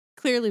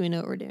Clearly, we know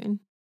what we're doing.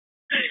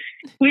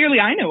 Clearly,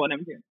 I know what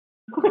I'm doing.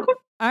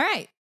 All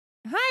right.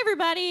 Hi,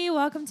 everybody.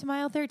 Welcome to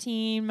Mile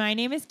 13. My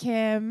name is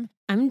Kim.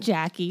 I'm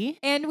Jackie.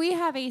 And we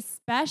have a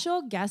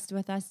special guest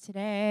with us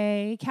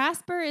today.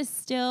 Casper is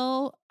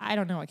still, I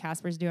don't know what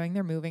Casper's doing.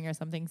 They're moving or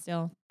something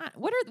still.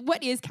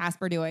 What is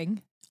Casper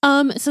doing?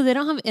 So they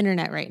don't have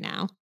internet right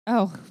now.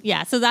 Oh.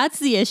 Yeah, so that's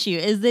the issue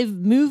is they've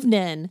moved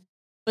in,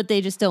 but they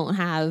just don't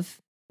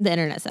have the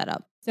internet set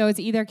up. So it's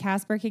either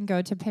Casper can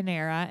go to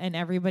Panera and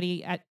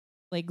everybody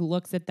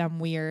looks at them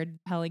weird,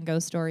 telling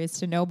ghost stories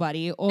to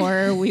nobody,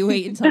 or we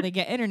wait until they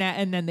get internet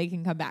and then they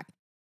can come back.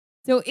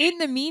 So in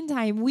the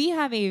meantime, we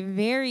have a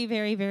very,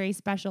 very, very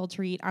special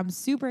treat. I'm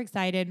super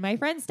excited. My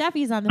friend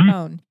Steffi's on the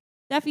phone.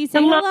 Steffi,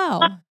 say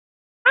hello.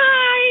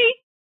 Hi.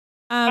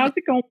 How's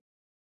it going?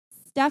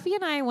 Steffi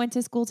and I went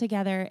to school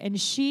together, and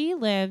she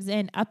lives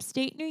in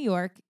upstate New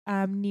York,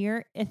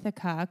 near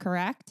Ithaca,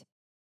 correct?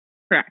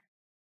 Correct.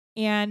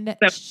 And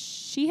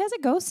she has a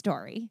ghost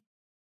story.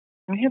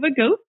 I have a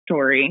ghost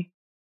story.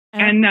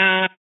 And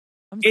I'm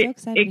so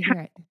excited to hear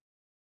it.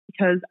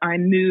 Because I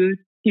moved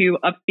to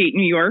upstate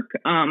New York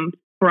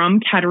from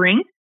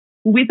Kettering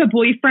with a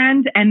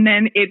boyfriend, and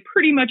then it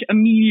pretty much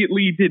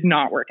immediately did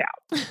not work out.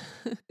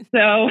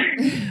 So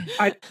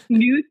I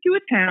moved to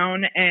a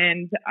town,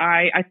 and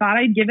I thought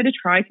I'd give it a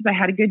try because I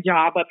had a good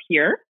job up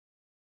here.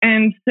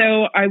 And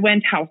so I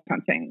went house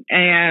hunting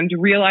and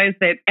realized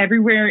that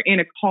everywhere in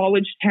a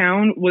college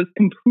town was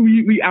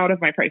completely out of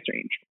my price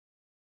range.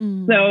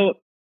 So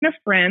a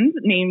friend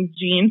named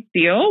Jean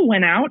Steele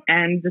went out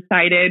and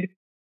decided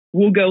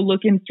we'll go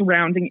look in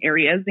surrounding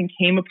areas, and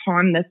came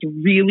upon this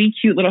really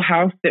cute little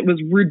house that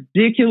was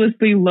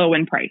ridiculously low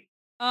in price.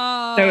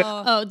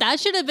 Oh, that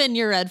should have been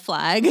your red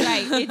flag.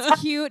 Right.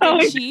 It's cute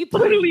and cheap. It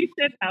totally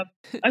should have,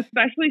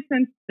 especially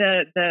since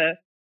the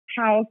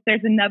house,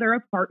 there's another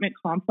apartment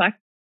complex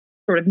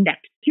sort of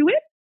next to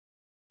it.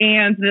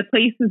 And the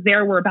places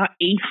there were about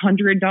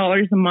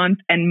 $800 a month,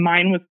 and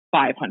mine was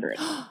 $500.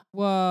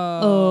 Whoa.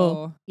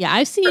 Oh, yeah.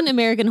 I've seen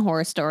American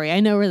Horror Story. I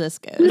know where this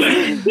goes.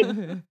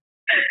 And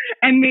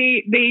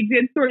they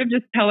did sort of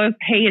just tell us,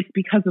 hey, it's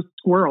because of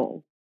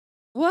squirrels.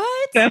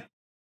 What? So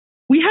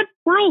we had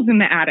squirrels in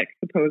the attic,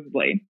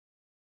 supposedly.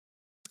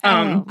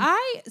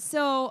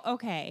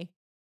 Okay.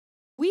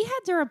 We had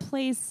to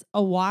replace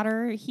a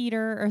water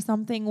heater or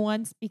something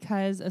once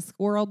because a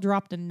squirrel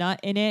dropped a nut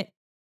in it.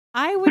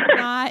 I would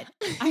not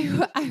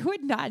I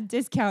would not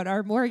discount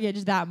our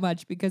mortgage that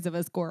much because of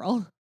a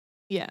squirrel.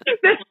 Yeah.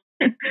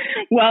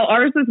 Well,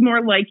 ours is more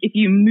like if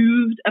you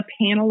moved a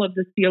panel of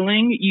the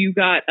ceiling, you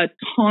got a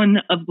ton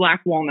of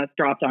black walnuts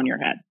dropped on your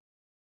head.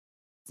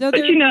 So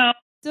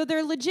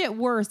they're legit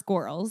were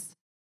squirrels.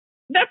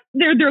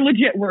 They're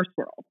legit were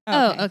squirrels. Okay.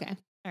 Oh, okay.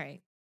 All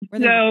right.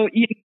 So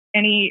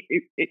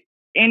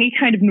any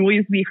kind of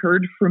noise we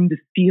heard from the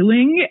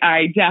ceiling,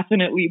 I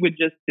definitely would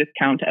just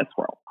discount as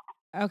squirrels.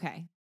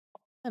 Okay.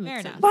 Fair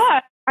enough.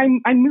 But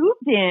I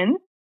moved in,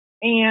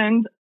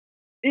 and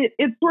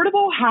it sort of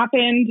all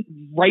happened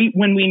right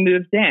when we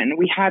moved in.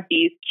 We had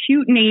these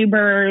cute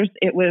neighbors.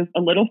 It was a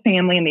little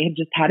family, and they had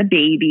just had a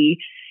baby,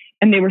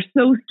 and they were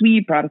so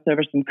sweet, brought us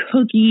over some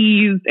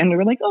cookies, and we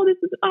were like, oh, this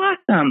is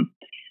awesome.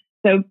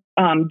 So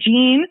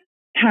Jean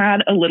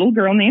had a little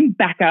girl named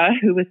Becca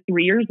who was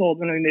 3 years old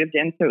when we moved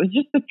in. So it was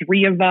just the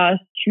three of us,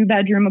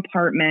 2-bedroom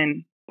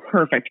apartment,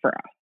 perfect for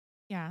us.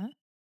 Yeah.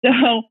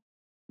 So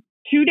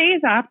 2 days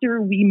after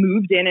we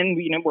moved in, and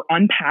we're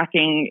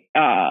unpacking,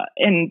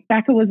 and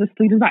Becca was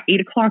asleep. It was about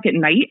 8:00 at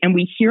night, and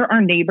we hear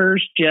our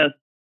neighbors just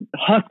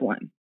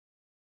hustling.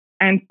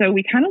 And so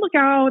we kind of look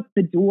out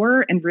the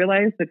door and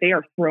realize that they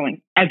are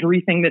throwing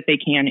everything that they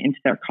can into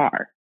their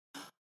car.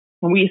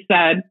 And we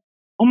said,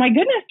 oh my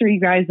goodness, are you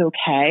guys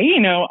okay?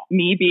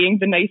 Me being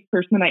the nice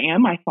person that I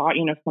am, I thought,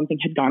 something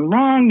had gone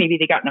wrong. Maybe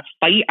they got in a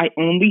fight. I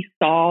only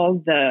saw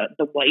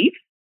the wife,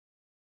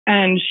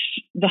 and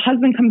the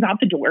husband comes out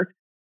the door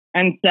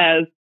and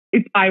says,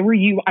 if I were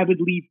you, I would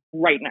leave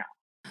right now.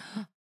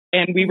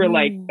 And we were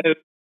like,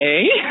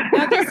 okay.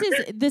 Now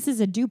this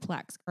is a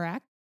duplex,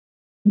 correct?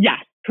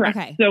 Yes, correct.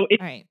 Okay. So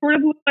it's sort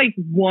of like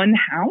one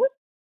house,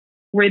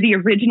 where the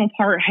original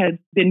part had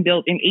been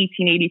built in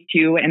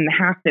 1882, and the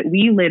half that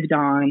we lived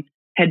on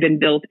had been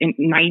built in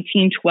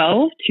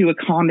 1912 to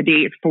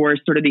accommodate for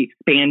sort of the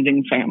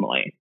expanding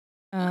family.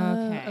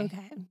 Okay.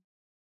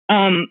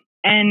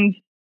 And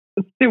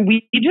so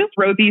we just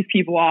wrote these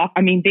people off.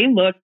 I mean, they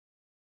looked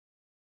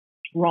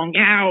strung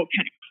out,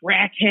 kind of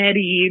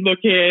crackheady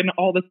looking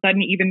all of a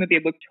sudden, even though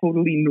they looked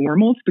totally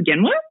normal to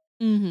begin with.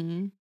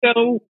 Mm-hmm.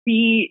 So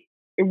we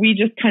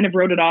just kind of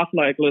wrote it off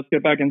like, let's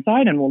get back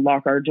inside and we'll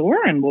lock our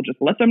door and we'll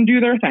just let them do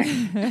their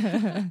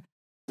thing.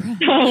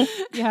 So,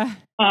 yeah.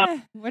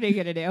 What are you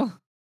going to do?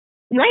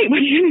 Right. What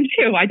are you going to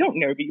do? I don't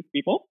know these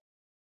people.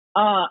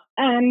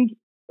 And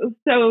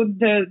so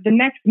the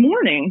next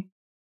morning,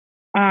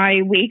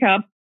 I wake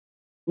up,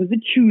 it was a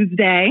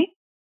Tuesday,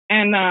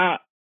 and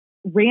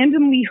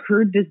randomly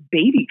heard this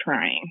baby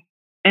crying.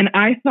 And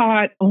I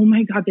thought, oh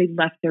my God, they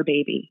left their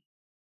baby.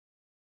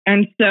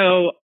 And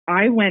so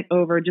I went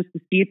over just to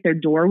see if their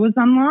door was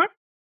unlocked.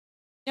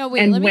 No,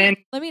 wait, And let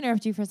when me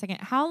interrupt you for a second.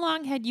 How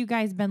long had you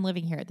guys been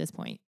living here at this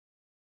point?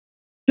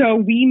 so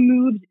we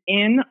moved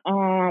in,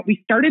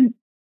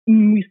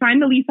 we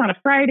signed the lease on a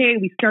Friday.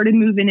 We started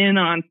moving in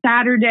on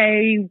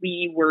Saturday.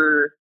 We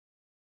were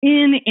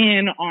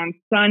in on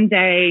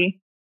Sunday.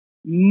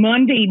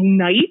 Monday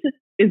night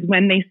is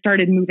when they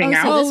started moving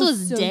out. So this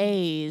was so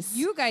days.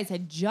 You guys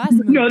had just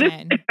moved No,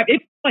 in.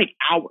 it's like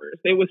hours.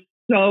 It was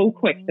so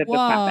quick that this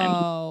happened.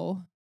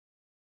 Whoa.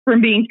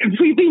 From being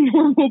completely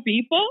normal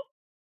people.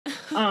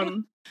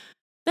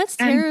 That's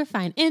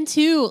terrifying. And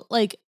two,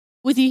 like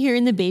with you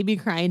hearing the baby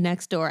crying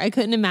next door, I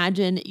couldn't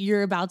imagine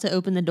you're about to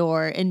open the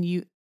door and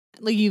you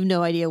have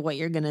no idea what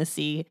you're gonna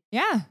see.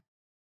 Yeah.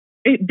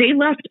 They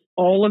left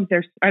all of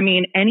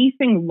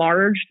anything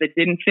large that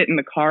didn't fit in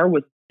the car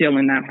was still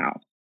in that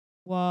house.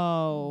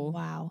 Whoa.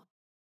 Wow.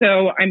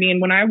 So,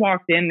 when I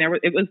walked in,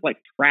 it was like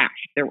trash.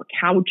 There were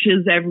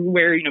couches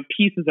everywhere,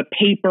 pieces of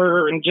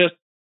paper and just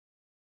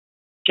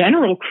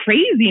general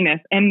craziness.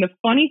 And the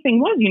funny thing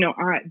was,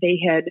 they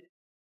had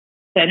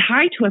said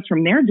hi to us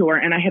from their door,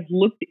 and I had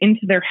looked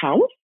into their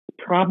house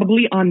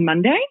probably on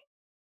Monday.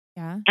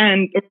 Yeah.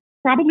 And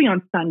probably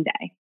on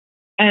Sunday.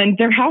 And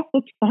their house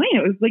looked fine.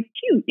 It was like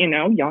cute,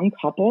 young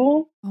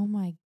couple. Oh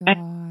my gosh.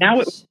 And now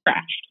it was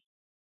trashed.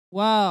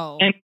 Whoa.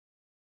 And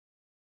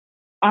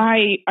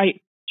I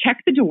check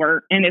the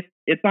door and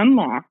it's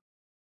unlocked.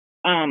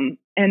 And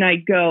I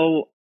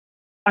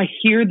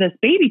hear this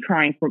baby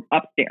crying from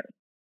upstairs.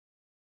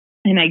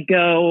 And I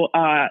go,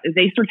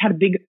 they sort of had a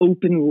big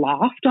open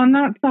loft on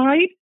that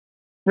side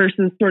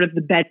versus sort of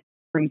the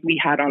bedrooms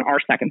we had on our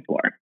second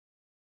floor.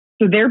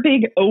 So their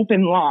big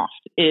open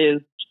loft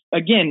is,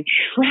 again,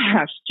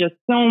 trash, just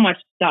so much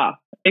stuff,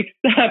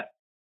 except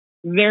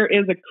there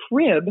is a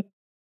crib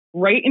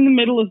right in the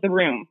middle of the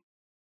room.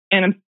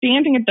 And I'm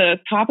standing at the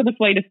top of the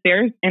flight of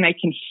stairs and I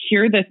can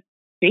hear this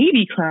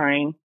baby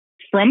crying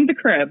from the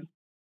crib.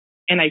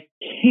 And I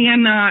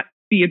cannot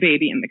see a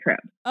baby in the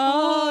crib.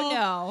 Oh,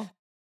 no.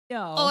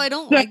 No. Oh, I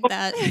don't like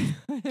that.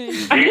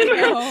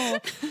 No,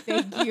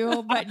 thank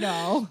you, but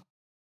no.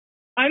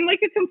 I'm like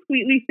a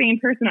completely sane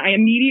person. I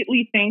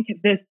immediately think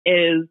this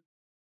is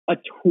a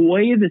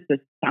toy. This is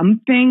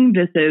something.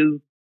 This is,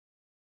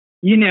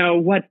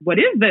 what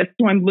is this?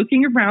 So I'm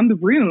looking around the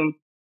room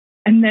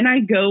and then I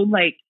go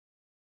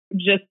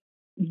just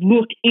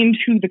look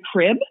into the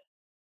crib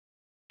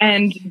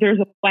and there's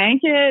a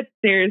blanket,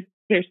 there's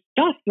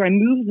stuff. So I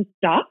move the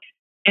stuff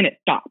and it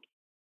stops.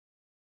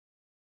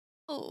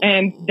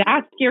 And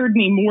that scared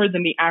me more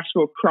than the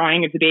actual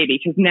crying of the baby,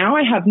 because now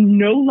I have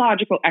no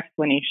logical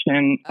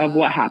explanation of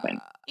what happened.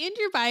 And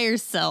you're by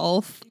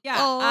yourself.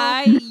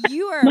 Yeah,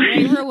 you are a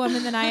braver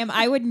woman than I am.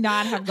 I would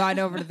not have gone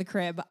over to the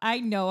crib.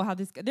 I know how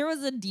there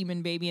was a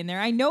demon baby in there.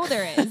 I know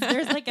there is.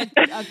 There's like a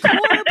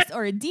corpse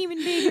or a demon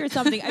baby or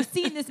something. I've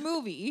seen this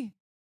movie.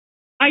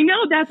 I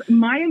know, that's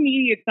my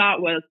immediate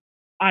thought was,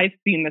 I've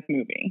seen this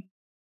movie.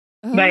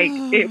 Like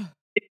it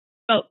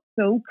felt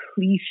so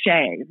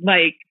cliche.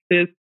 Like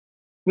this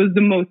was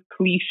the most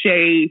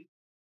cliche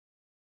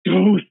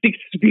ghost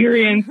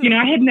experience.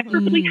 I had never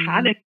really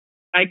had it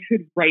I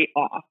could write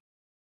off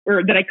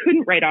or that I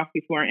couldn't write off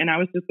before. And I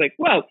was just like,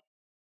 whoa.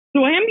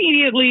 So I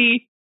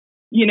immediately,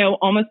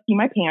 almost pee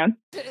my pants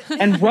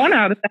and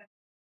run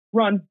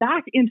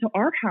back into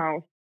our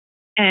house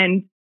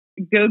and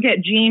go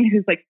get Jean,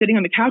 who's like sitting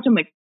on the couch. I'm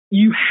like,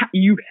 you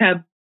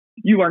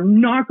are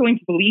not going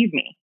to believe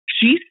me.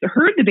 She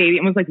heard the baby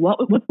and was like,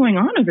 what's going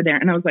on over there?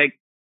 And I was like,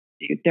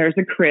 dude, there's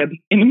a crib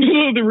in the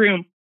middle of the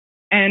room.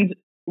 And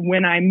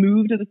when I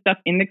moved the stuff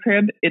in the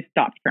crib, it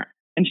stopped crying.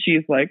 And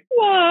she's like,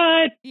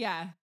 what?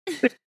 Yeah.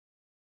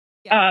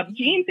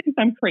 Jean thinks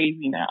I'm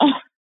crazy now.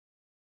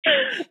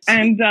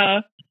 And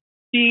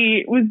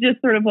she was just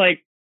sort of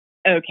like,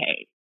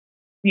 okay,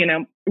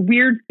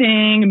 weird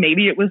thing.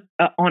 Maybe it was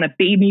on a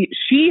baby.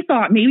 She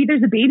thought maybe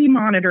there's a baby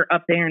monitor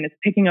up there and it's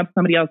picking up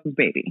somebody else's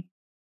baby.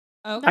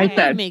 Okay. I said,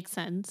 that makes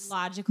sense.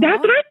 Logical.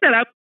 That's what I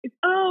said.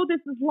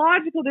 This is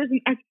logical. There's an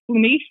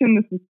explanation.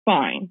 This is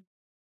fine.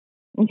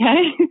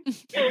 Okay.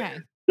 Okay.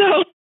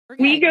 So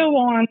we go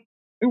on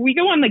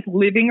like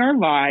living our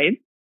lives.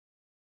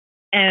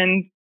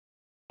 And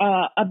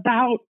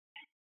about,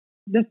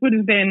 this would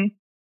have been,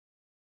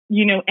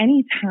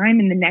 any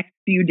time in the next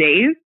few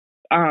days,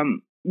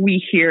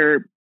 we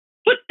hear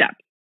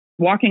footsteps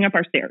walking up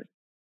our stairs,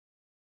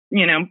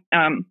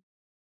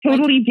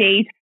 totally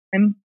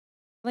daytime.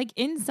 Like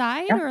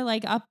inside or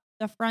like up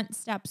the front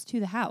steps to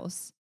the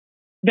house?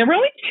 There were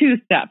only 2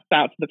 steps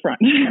out to the front.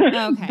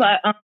 Okay.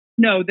 But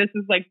no, this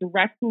is like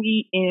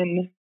directly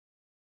in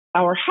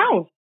our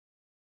house.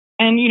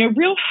 And,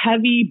 real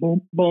heavy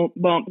bump, bump,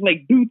 bump,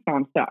 like boots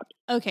on steps.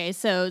 Okay,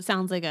 so it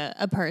sounds like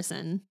a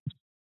person.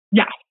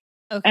 Yeah.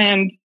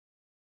 Okay.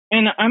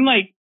 And I'm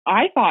like,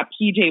 I thought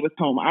PJ was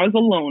home. I was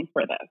alone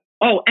for this.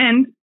 Oh,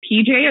 and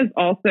PJ is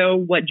also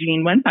what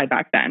Jean went by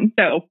back then.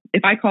 So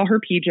if I call her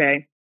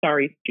PJ,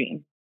 sorry,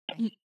 Jean.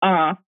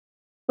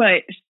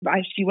 But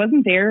she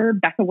wasn't there.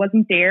 Becca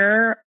wasn't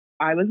there.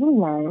 I was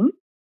alone.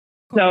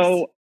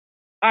 So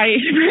I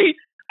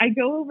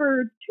go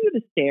over to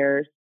the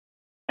stairs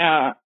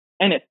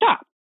and it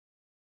stopped.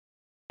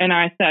 And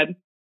I said,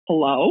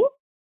 hello?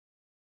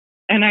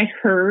 And I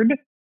heard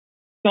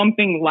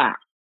something laugh.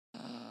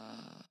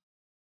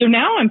 So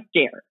now I'm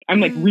scared. I'm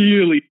like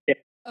really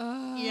scared.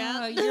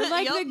 Yeah, you're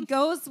like the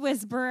ghost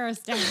whisperer,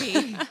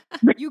 Steffi.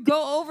 You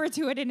go over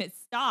to it and it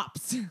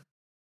stops.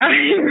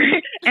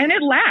 And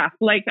it laughed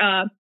like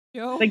a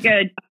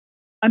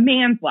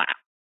man's laugh.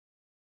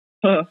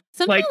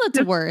 Somehow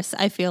that's worse,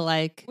 I feel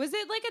like. Was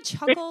it like a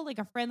chuckle, like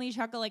a friendly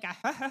chuckle, like a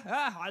ha ha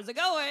ha, how's it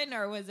going?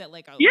 Or was it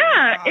like a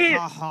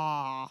ha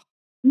ha?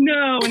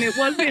 No, and it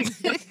wasn't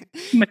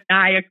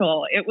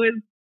maniacal. It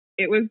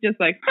was just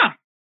like,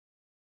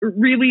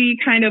 really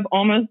kind of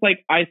almost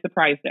like I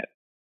surprised it.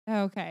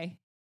 Okay.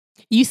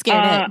 You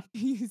scared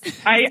it.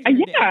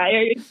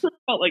 I sort of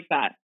felt like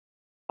that.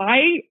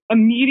 I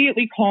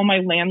immediately call my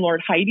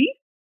landlord, Heidi,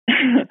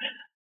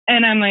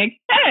 and I'm like,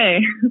 hey,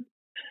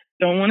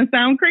 don't want to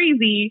sound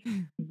crazy,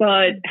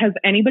 but has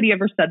anybody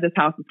ever said this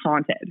house is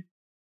haunted?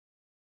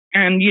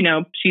 And,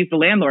 she's the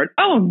landlord.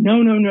 Oh,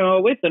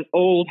 no. It's an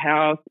old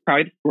house,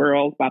 probably the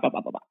squirrels, blah, blah,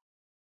 blah, blah, blah.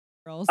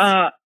 Squirrels.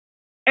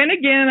 And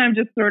again, I'm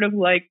just sort of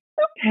like,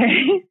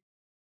 okay.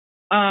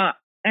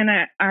 And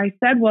I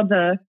said, well,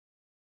 the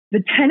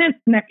tenants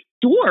next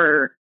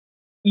door,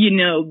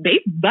 they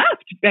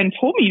left and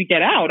told me to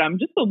get out. I'm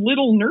just a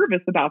little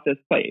nervous about this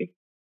place.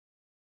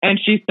 And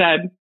she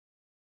said,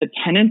 the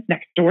tenants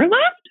next door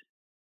left?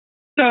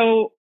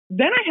 So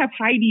then I have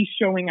Heidi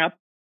showing up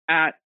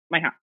at my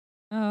house.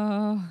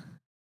 Oh.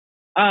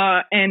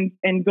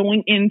 And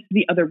going into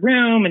the other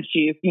room, and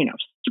she's,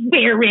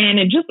 swearing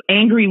and just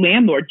angry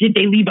landlord. Did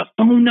they leave a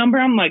phone number?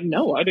 I'm like,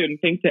 no, I didn't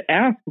think to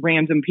ask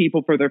random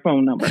people for their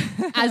phone number.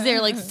 As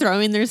they're like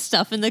throwing their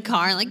stuff in the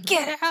car and like,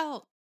 get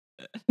out.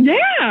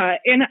 Yeah.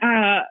 And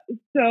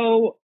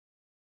so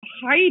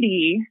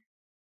Heidi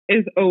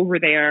is over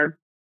there,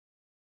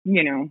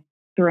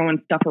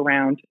 throwing stuff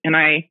around. And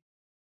I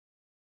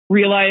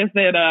realized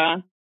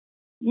that,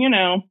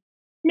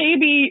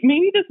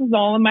 maybe this is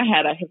all in my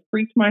head. I have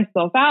freaked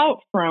myself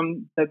out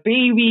from the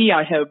baby.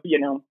 I have,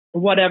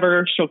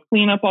 whatever. She'll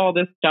clean up all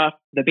this stuff.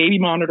 The baby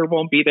monitor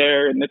won't be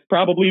there. And it's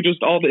probably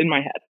just all in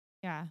my head.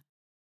 Yeah.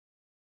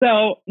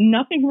 So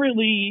nothing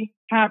really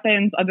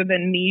happens other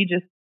than me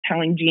just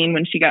telling Jean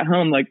when she got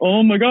home, like,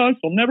 oh my gosh,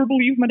 you'll never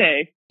believe my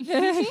day.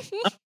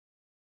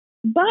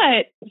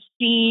 But so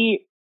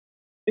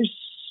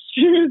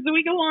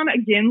we go on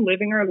again,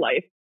 living our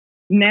life.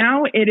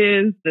 Now it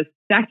is the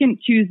second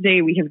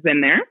Tuesday we have been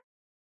there.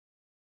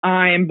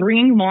 I am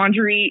bringing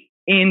laundry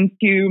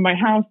into my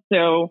house.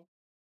 So,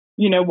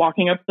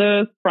 walking up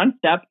the front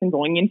steps and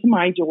going into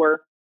my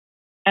door.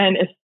 And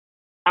if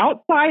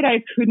outside,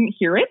 I couldn't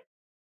hear it.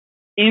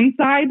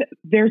 Inside,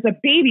 there's a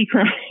baby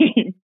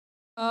crying.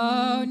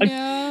 Oh,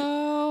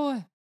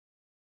 no.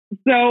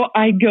 So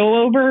I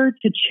go over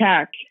to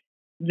check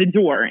the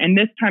door. And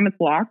this time it's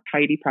locked.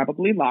 Heidi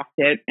probably locked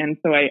it. And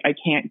so I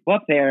can't go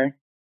up there.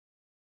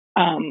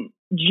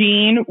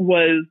 Jean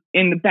was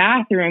in the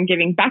bathroom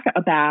giving Becca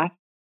a bath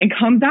and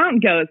comes out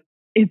and goes,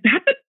 is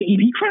that the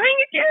baby crying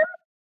again?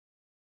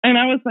 And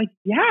I was like,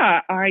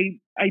 yeah, I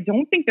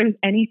don't think there's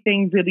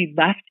anything really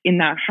left in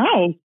that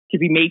house to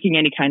be making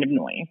any kind of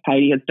noise.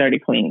 Heidi had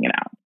started cleaning it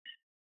out.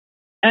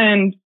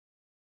 And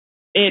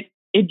it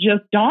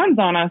just dawns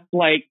on us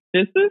like,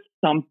 this is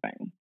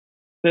something.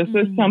 This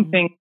is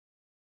something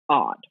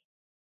odd.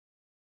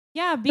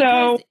 Yeah,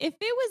 because if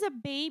it was a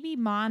baby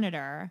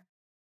monitor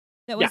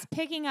that was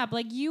picking up,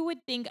 like you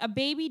would think a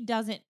baby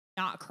doesn't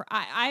not cry.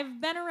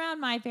 I've been around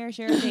my fair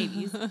share of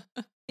babies.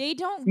 They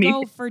don't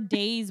go for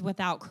days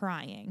without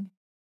crying.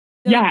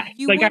 So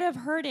you would have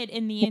heard it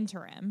in the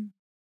interim.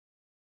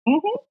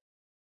 Mm-hmm.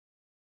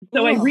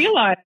 So I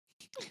realized,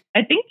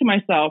 I think to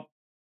myself,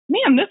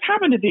 man, this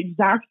happened at the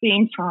exact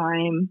same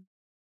time,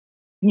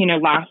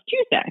 last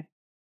Tuesday.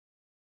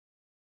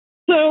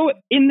 So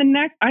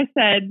I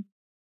said,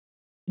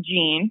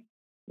 Jean,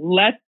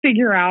 let's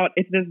figure out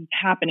if this is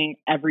happening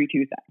every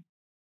Tuesday.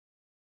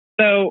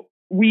 So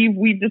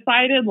we've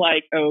decided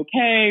like,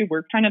 okay,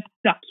 we're kind of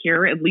stuck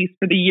here, at least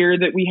for the year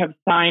that we have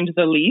signed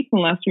the lease,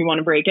 unless we want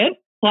to break it.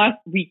 Plus,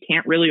 we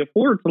can't really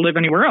afford to live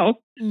anywhere else.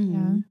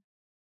 Mm-hmm.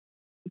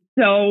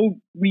 So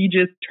we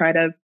just try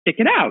to stick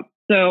it out.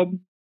 So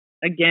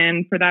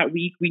again, for that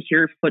week, we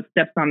hear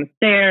footsteps on the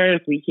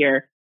stairs. We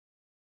hear,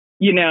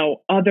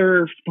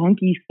 other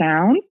funky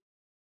sounds.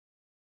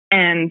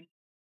 And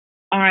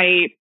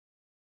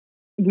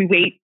we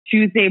wait,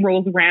 Tuesday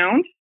rolls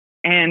around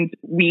and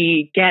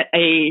we get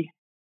a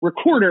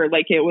recorder,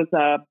 like it was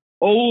a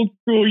old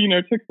school,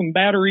 took some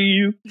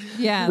batteries.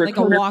 Yeah,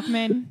 recorder. Like a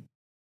Walkman.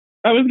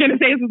 I was going to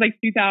say this was like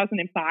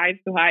 2005.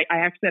 So I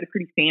actually had a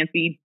pretty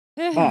fancy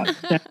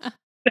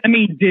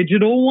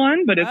semi-digital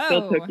one, but it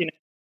still took,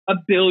 a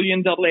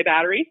billion AA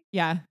batteries.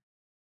 Yeah.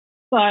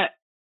 But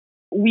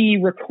we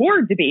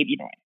record the baby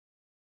noise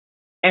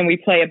and we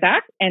play it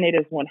back and it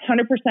is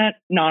 100%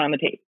 not on the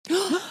tape.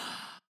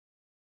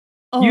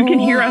 You can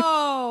hear us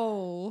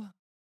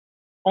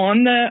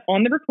on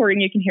the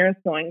recording. You can hear us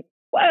going,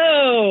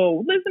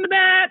 whoa, listen to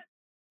that.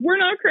 we're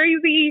not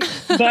crazy,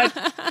 but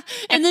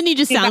and then you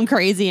just sound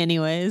crazy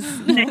anyways.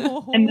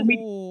 and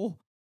then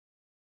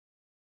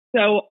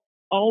so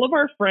all of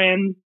our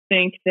friends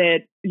think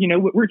that,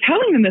 we're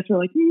telling them this. We're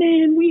like,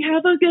 man, we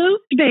have a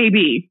ghost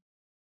baby.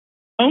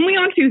 Only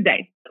on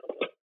Tuesday.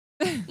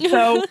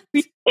 So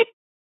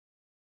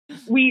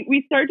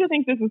we start to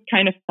think this is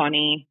kind of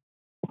funny.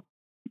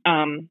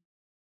 And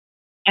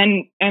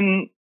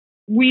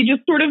we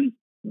just sort of,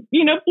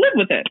 live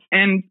with it.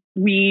 And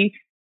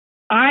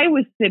I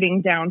was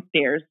sitting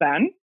downstairs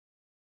then,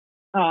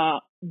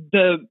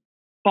 the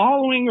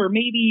following or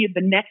maybe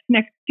the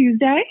next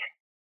Tuesday,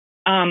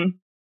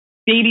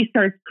 baby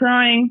starts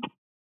crying.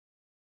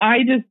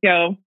 I just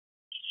go,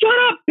 shut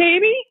up,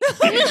 baby.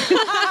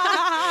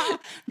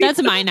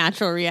 That's my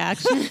natural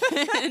reaction.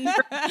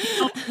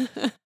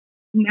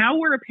 Now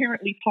we're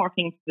apparently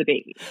talking to the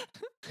baby.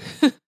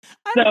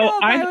 I don't know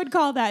if I would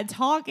call that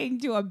talking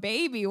to a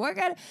baby. What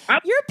kind of,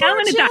 your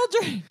poor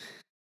children.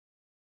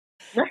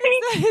 Right?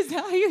 Is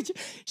that how you,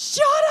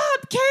 shut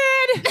up,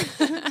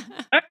 kid.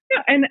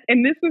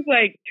 and this was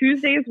like,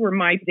 Tuesdays were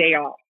my day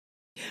off.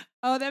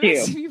 Oh, that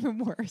makes it even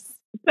worse.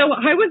 So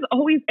I was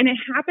always, and it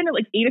happened at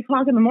like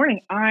 8:00 in the morning.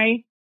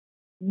 I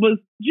was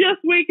just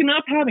waking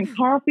up, having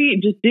coffee,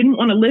 and just didn't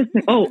want to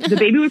listen. Oh, the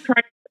baby was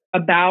crying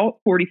for about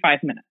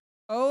 45 minutes.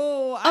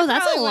 Oh,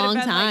 that's a long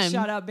time. Like,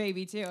 shut up,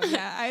 baby, too.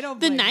 Yeah, I don't.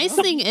 The nice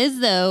thing is,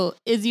 though,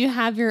 is you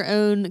have your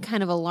own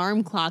kind of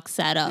alarm clock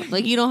set up.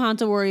 Like, you don't have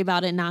to worry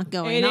about it not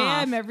going 8 off.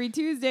 a.m. every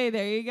Tuesday.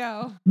 There you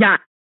go. Yeah.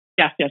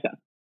 Yes. So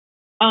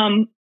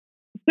I'm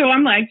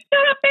like,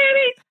 shut up,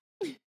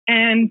 baby.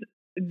 And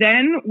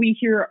then we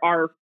hear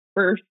our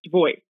first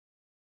voice.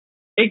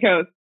 It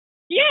goes,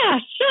 yeah,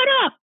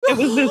 shut up. It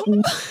was this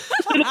little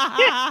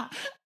kid.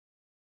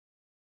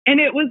 And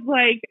it was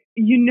like,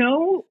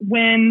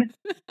 when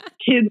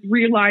kids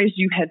realize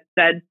you had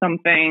said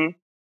something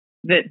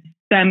that's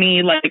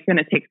like going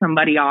to take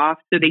somebody off,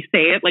 so they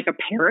say it like a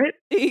parrot.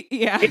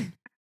 Yeah.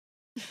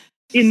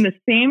 In the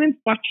same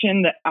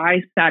inflection that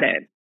I said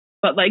it,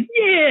 but like,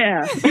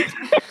 yeah.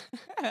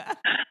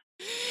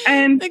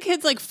 And the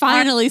kid's like,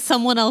 finally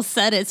someone else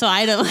said it, so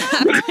I don't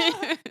have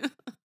to.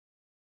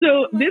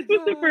 So this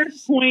was the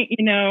first point,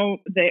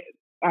 that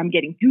I'm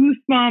getting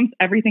goosebumps,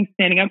 everything's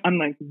standing up. I'm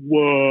like,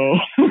 whoa.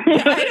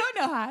 Yeah, I don't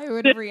know how I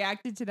would have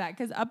reacted to that,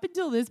 because up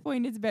until this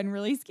point, it's been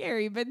really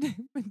scary. But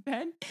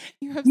then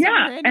you have some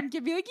random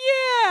kid be like,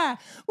 yeah,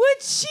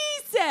 what she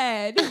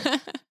said.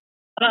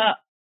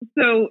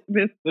 So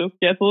this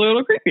gets a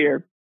little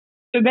creepier.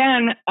 So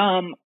then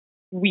I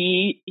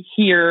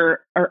hear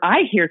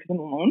to the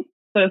moon,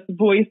 this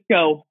voice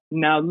go,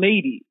 now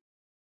ladies,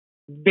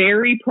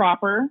 very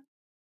proper,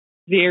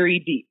 very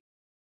deep.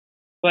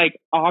 Like,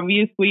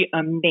 obviously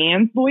a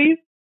man's voice.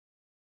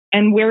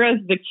 And whereas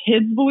the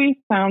kid's voice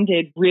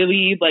sounded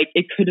really like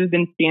it could have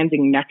been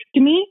standing next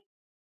to me,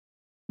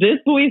 this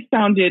voice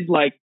sounded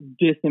like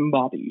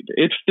disembodied.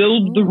 It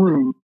filled the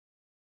room.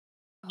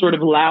 Sort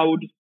of loud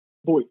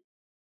voice.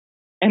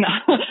 And,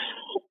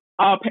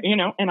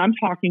 and I'm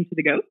talking to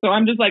the ghost. So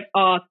I'm just like,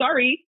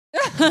 sorry.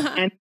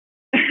 and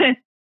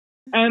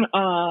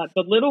the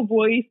little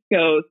voice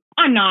goes,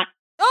 I'm not.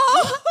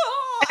 Oh,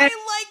 I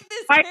like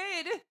this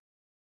kid.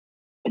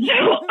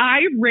 So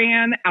I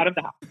ran out of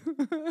the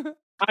house.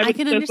 I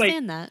can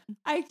understand that.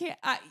 I can't.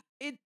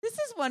 This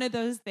is one of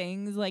those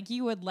things, like,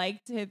 you would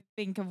like to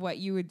think of what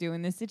you would do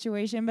in this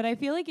situation, but I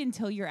feel like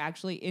until you're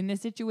actually in the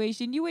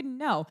situation, you wouldn't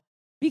know.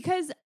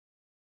 Because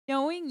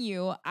knowing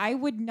you, I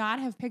would not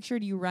have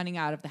pictured you running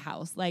out of the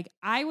house. Like,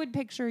 I would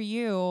picture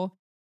you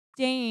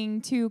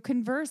staying to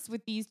converse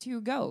with these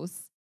two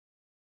ghosts.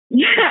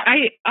 Yeah,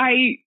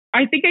 I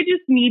think I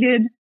just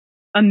needed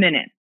a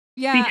minute.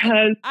 Yeah,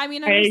 because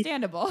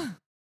understandable.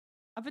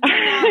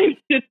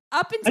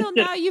 Up until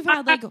now, you've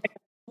had like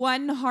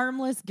one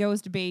harmless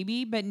ghost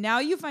baby, but now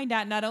you find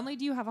out not only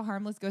do you have a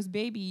harmless ghost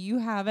baby, you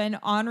have an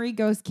ornery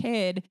ghost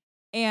kid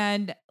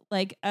and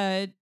like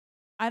I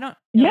don't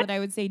know that I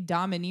would say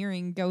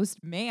domineering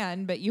ghost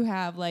man, but you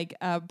have like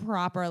a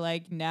proper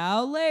like,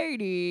 now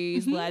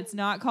ladies, let's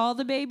not call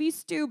the baby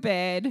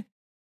stupid.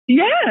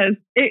 Yes.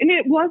 And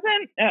it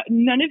wasn't,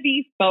 none of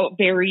these felt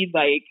very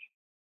like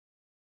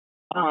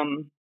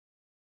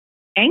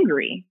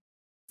angry.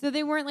 So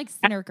they weren't like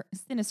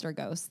sinister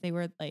ghosts. They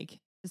were like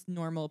just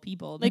normal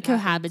people. Like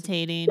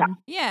cohabitating.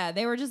 Yeah,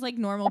 they were just like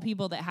normal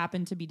people that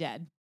happened to be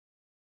dead.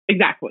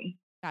 Exactly.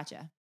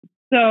 Gotcha.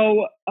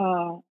 So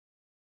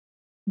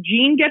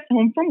Jean gets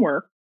home from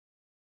work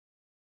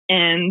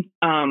and,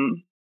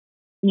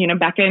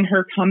 Becca and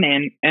her come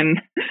in,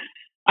 and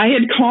I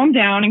had calmed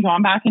down and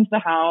gone back into the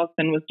house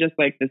and was just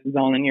like, this is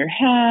all in your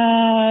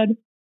head.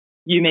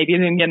 You maybe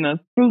didn't get enough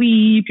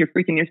sleep. You're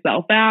freaking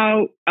yourself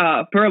out.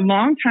 For a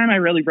long time, I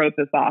really wrote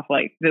this off.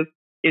 Like, this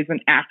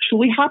isn't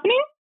actually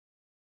happening.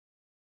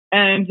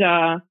 And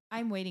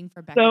I'm waiting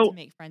for Becca to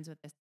make friends with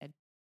this kid.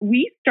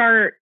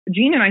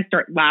 Jean and I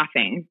start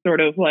laughing,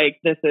 sort of like,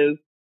 this is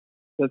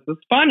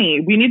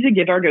funny. We need to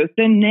give our ghost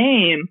a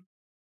name.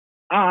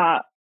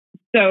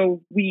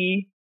 So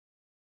we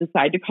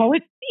decide to call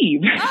it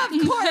Steve.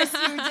 Of course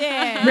you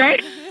did.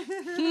 Right?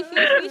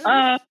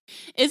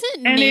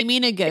 Isn't and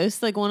naming a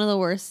ghost like one of the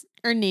worst,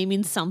 or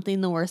naming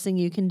something the worst thing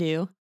you can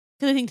do?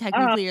 Because I think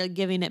technically you're like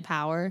giving it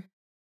power.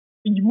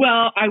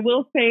 Well, I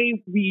will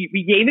say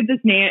we gave it this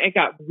name. It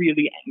got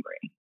really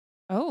angry.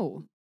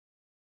 Oh.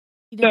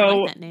 You didn't So-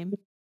 like that name.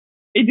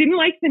 It didn't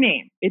like the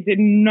name. It did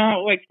not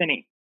like the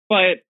name.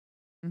 But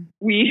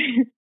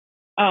we,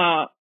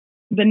 the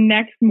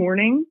next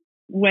morning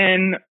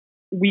when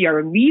we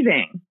are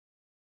leaving,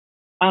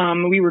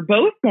 we were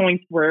both going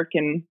to work,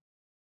 and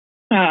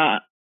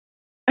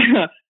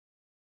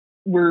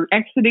we're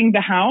exiting the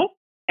house,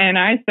 and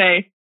I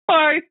say,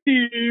 "Hi,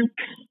 Steve,"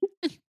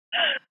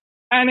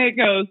 and it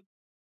goes,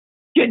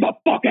 "Get the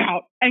fuck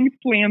out," and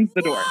slams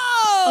the door.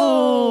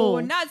 Whoa! Oh.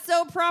 Not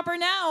so proper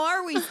now,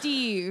 are we,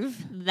 Steve?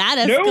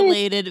 That No.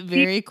 escalated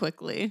very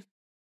quickly.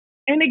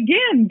 And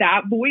again,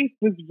 that voice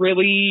was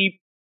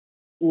really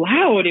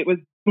loud. It was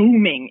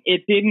booming.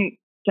 It didn't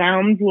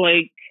sound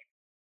like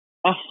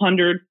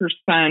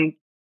 100%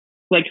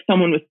 like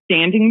someone was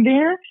standing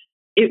there.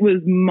 It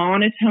was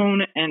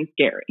monotone and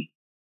scary.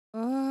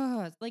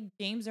 Oh, it's like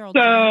James Earl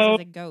So- Jones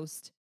as a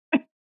ghost.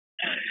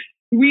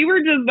 We were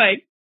just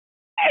like,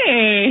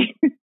 "Hey,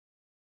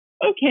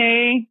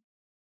 okay."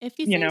 If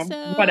you You say know,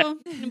 so. whatever.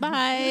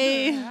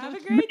 Bye. Have a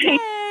great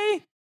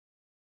day.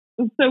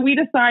 So we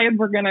decided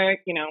we're going to,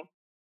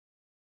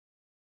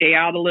 stay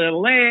out a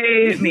little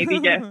late, maybe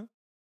get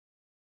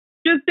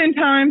just in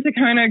time to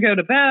kind of go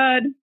to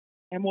bed,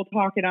 and we'll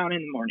talk it out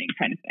in the morning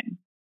kind of thing.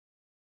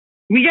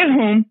 We get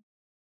home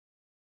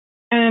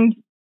and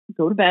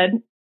go to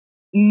bed.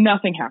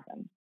 Nothing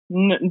happened.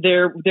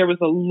 There was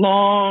a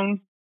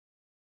long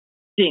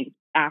stint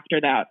after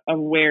that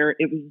of where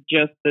it was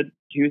just the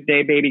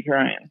Tuesday baby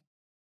crying.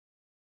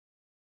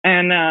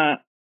 And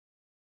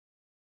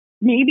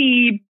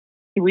maybe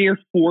 3 or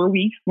 4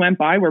 weeks went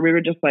by where we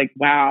were just like,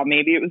 wow,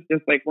 maybe it was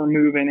just like, we're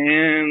moving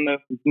in. This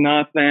is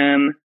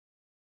nothing.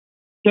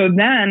 So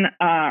then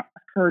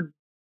her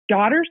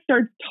daughter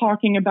starts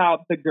talking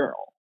about the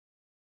girl.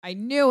 I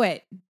knew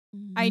it.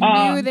 I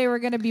Mm. knew they were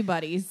going to be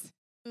buddies.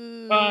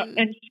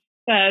 And she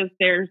says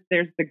there's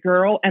the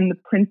girl and the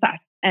princess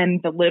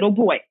and the little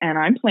boy, and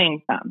I'm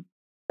playing them.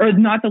 Or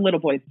not the little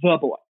boy, the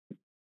boy.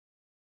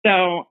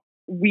 So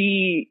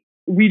we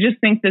just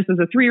think this is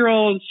a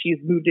 3-year-old. She's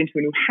moved into a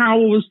new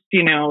house.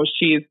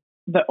 She's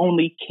the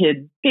only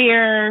kid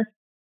there,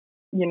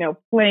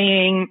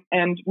 playing.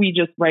 And we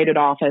just write it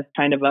off as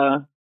kind of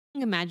a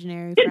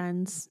Imaginary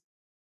friends.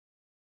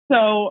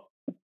 So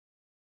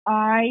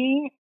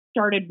I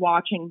started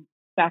watching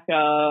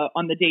Becca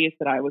on the days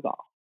that I was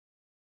off.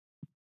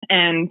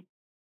 And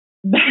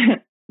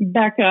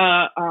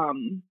Becca,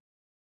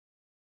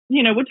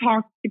 would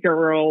talk to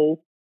girls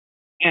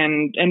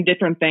and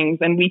different things.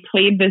 And we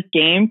played this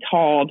game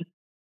called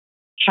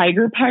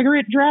Tiger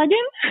Pirate Dragon,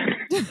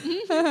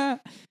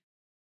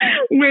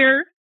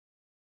 where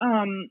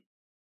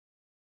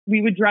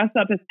we would dress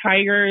up as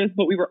tigers,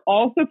 but we were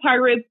also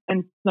pirates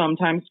and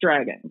sometimes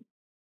dragons.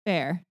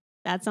 Fair.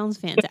 That sounds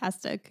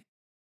fantastic.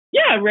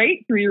 Yeah,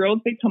 right?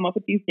 3-year-olds, they come up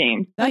with these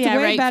games. That's yeah,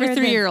 way right. better For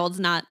than- 3-year-olds,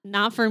 not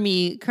for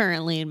me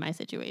currently in my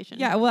situation.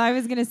 Yeah, well, I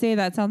was going to say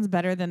that sounds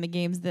better than the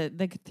games that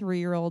the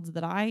 3-year-olds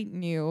that I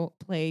knew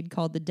played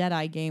called the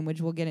Deadeye game, which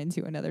we'll get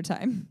into another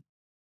time.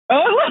 Oh,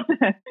 I love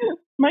that.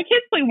 My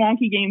kids play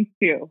wonky games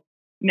too.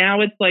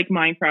 Now it's like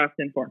Minecraft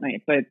and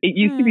Fortnite, but it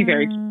used to be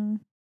very cute.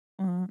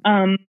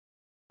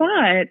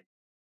 But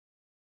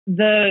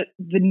the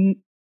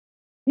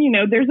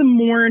there's a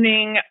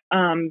morning,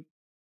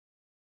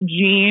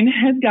 Jean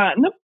has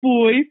gotten a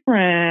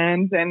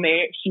boyfriend, and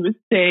she was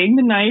staying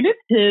the night at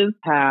his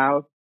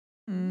house,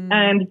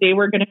 and they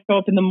were going to go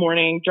up in the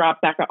morning,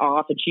 drop Becca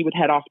off, and she would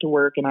head off to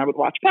work, and I would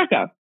watch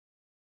Becca.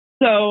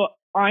 So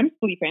I'm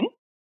sleeping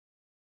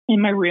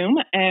in my room,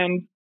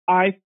 and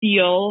I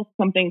feel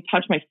something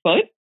touch my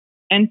foot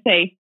and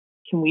say,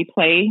 "Can we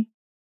play,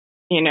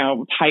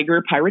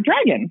 Tiger Pirate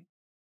Dragon?"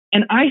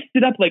 And I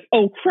stood up like,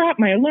 "Oh crap,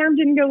 my alarm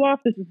didn't go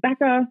off. This is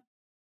Becca."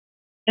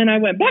 And I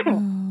went, "Becca."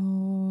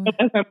 Oh.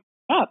 As I woke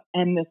up,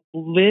 and this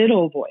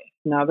little voice,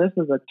 now this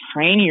is a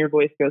tinier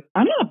voice, goes,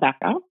 "I'm not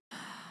Becca."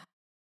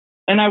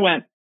 And I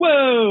went,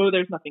 "Whoa,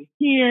 there's nothing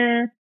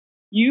here."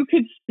 You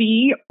could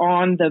see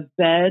on the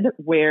bed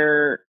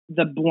where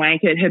the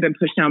blanket had been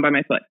pushed down by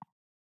my foot.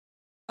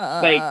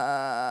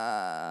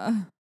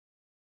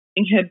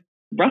 It had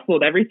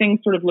rustled. Everything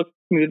sort of looked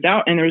smoothed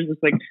out, and there was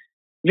this like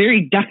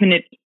very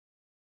definite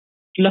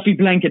fluffy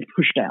blanket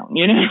pushed down,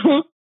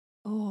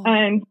 Oh.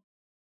 And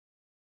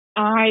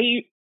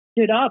I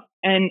stood up,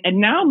 and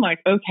now I'm like,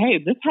 okay,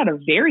 this had a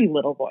very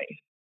little voice.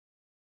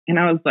 And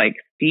I was like,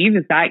 "Steve,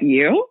 is that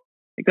you?"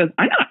 It goes,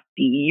 "I'm not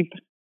Steve."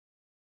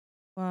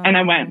 Wow. And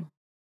I went,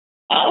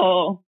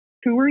 "Oh,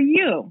 who are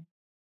you?"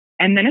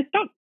 And then it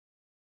stopped.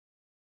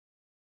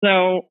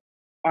 So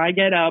I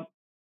get up,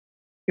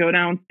 go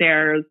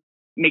downstairs,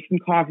 make some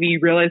coffee,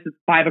 realize it's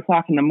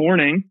 5:00 in the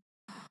morning.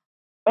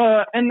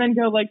 And then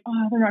go like,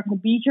 "Oh, they're not going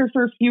to be here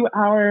for a few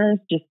hours,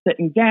 just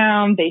sitting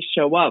down." They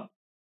show up.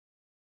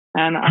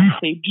 And I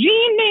say,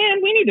 "Jean,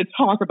 man, we need to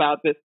talk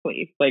about this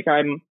place. Like,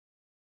 I'm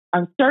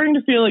I'm starting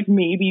to feel like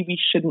maybe we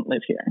shouldn't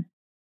live here.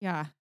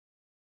 Yeah.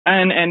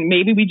 And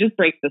maybe we just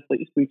break this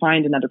lease. We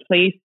find another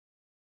place.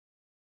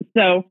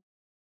 So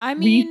I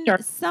mean,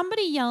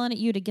 somebody yelling at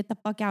you to get the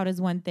fuck out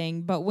is one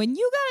thing, but when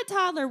you got a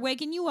toddler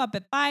waking you up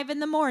at 5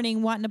 a.m.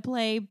 wanting to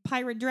play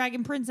Pirate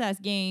Dragon Princess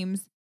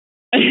games,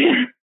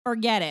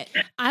 forget it.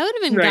 I would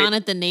have been gone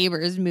at the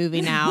neighbors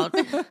moving out.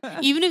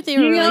 Even if they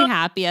were really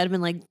happy, I'd have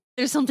been like,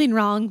 there's something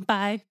wrong.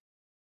 Bye.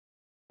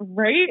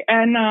 Right.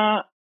 And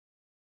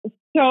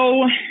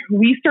so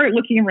we start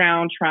looking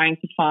around trying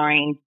to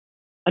find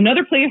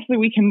another place that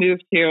we can move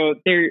to.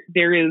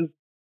 There is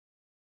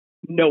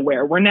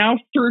nowhere. We're now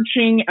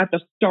searching at the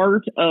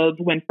start of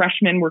when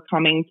freshmen were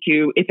coming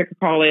to Ithaca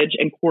College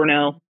and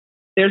Cornell.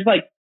 There's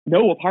like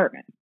no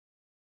apartment.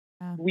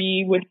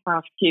 We would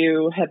have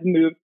to have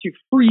moved to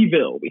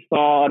Freeville. We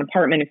saw an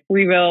apartment in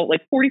Freeville,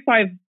 like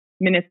 45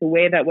 minutes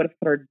away. That would have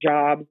put our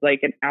jobs like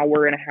an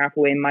hour and a half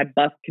away. My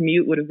bus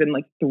commute would have been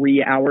like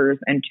 3 hours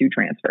and 2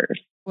 transfers.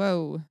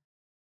 Whoa.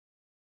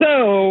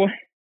 So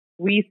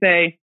we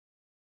say,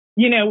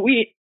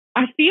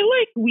 I feel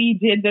like we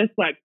did this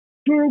like,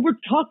 we're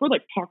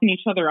like talking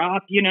each other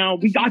up,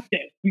 we got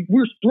this.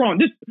 We're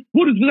strong.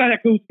 What is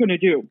that ghost going to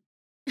do?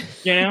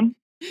 So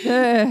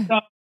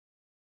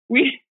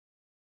we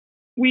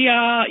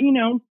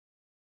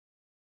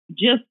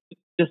just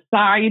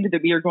decide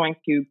that we are going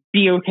to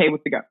be okay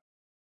with the ghost.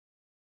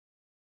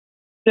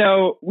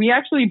 So we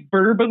actually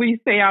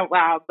verbally say out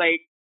loud,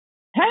 like,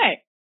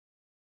 hey,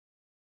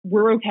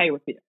 we're okay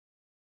with you.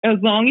 As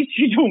long as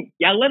you don't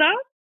yell at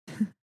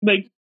us,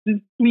 like,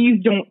 just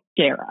please don't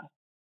scare us.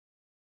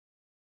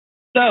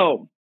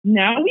 So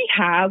now we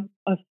have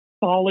a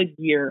solid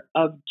year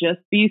of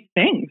just these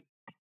things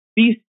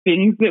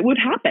that would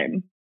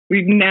happen.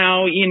 We've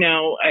now,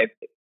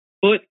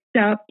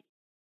 footsteps,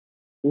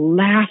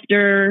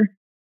 laughter.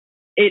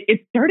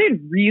 It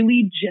started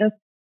really just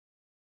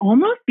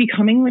almost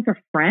becoming like a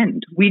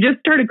friend. We just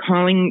started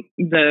calling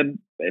the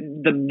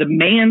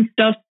man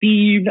stuff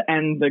Steve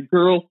and the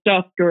girl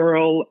stuff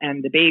girl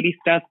and the baby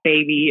stuff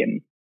baby.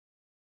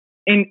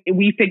 And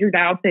we figured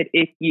out that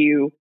if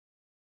you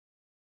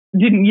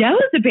didn't yell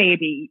at the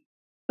baby,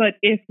 but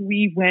if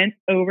we went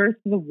over to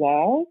the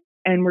wall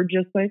and were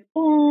just like,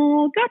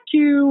 oh, got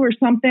you or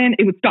something,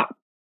 it would stop.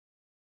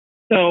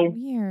 So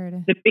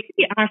weird. The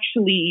baby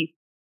actually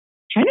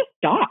kind of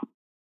stopped.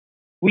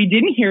 We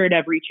didn't hear it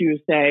every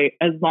Tuesday.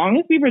 As long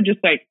as we were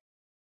just like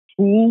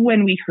cool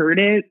when we heard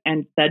it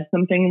and said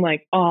something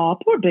like, oh,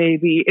 poor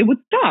baby, it would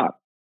stop.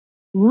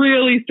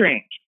 Really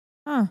strange.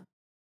 Huh.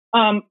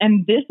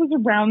 And this was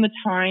around the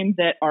time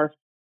that our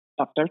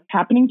stuff starts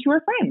happening to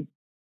our friends.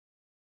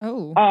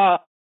 Oh.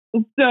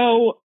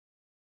 So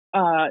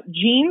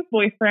Jean's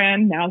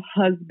boyfriend, now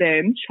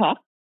husband, Chuck,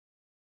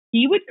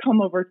 he would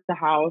come over to the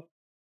house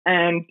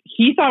and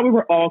he thought we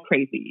were all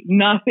crazy.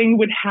 Nothing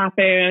would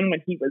happen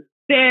when he was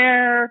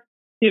there.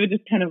 He would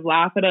just kind of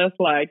laugh at us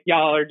like,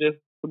 y'all are just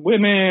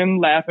women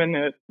laughing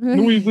at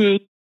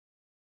noises.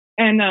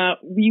 And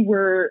we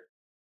were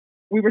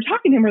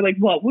talking to him. We're like,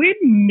 what would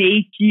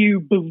make you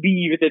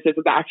believe that this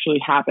is actually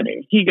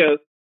happening? He goes,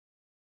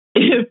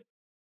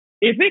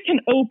 if it can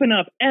open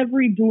up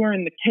every door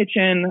in the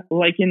kitchen,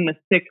 like in The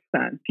Sixth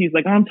Sense, he's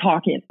like, I'm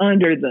talking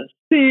under the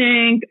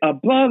sink,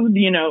 above,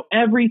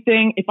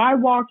 everything. If I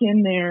walk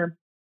in there,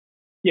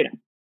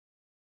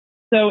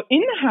 So in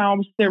the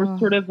house, there was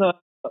sort of a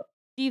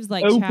Steve's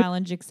like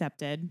challenge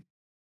accepted.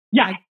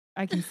 Yeah,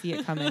 I can see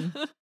it coming.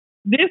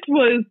 This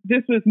was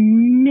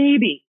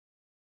maybe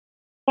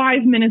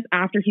 5 minutes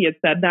after he had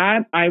said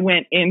that. I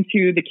went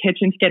into the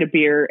kitchen to get a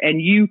beer,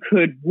 and you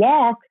could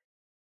walk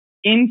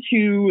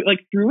into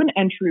like through an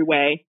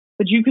entryway,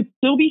 but you could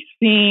still be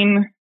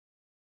seen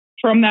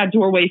from that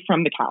doorway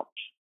from the couch.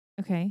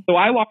 Okay. So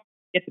I walked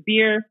to get the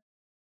beer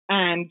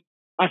and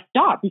I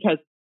stopped because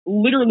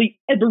literally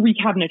every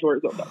cabinet door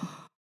is open.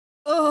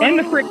 And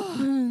the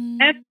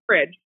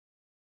fridge.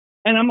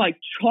 And I'm like,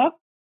 Chuck,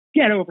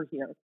 get over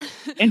here.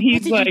 And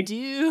he's like,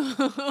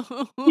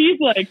 he's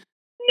like,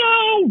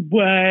 no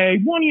way.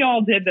 One of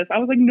y'all did this. I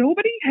was like,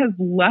 nobody has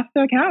left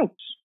the couch.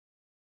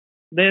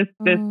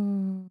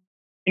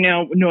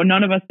 No,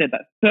 none of us did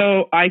this.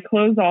 So I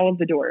close all of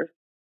the doors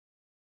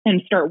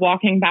and start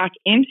walking back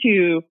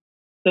into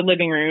the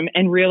living room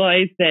and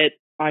realize that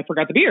I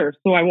forgot the beer.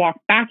 So I walk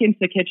back into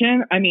the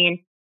kitchen. I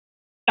mean,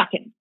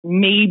 seconds,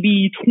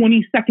 maybe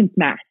 20 seconds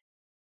max.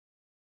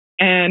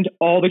 And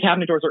all the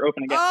cabinet doors are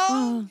open again.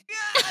 Oh,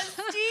 God,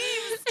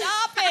 Steve,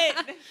 stop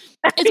it.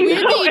 It's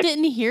weird that you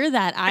didn't hear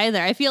that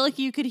either. I feel like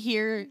you could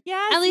hear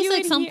at least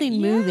like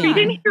something moving. We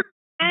didn't hear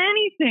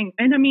anything.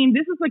 And I mean,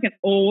 this is like an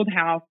old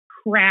house,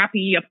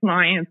 crappy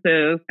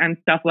appliances and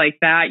stuff like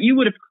that. You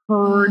would have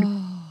heard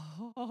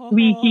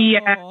squeaky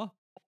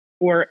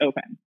or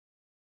open.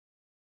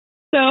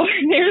 So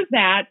there's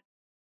that.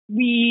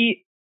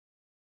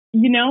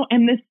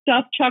 And this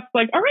stuff, Chuck's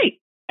like, all right,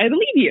 I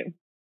believe you.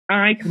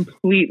 I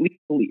completely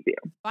believe you.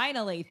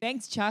 Finally.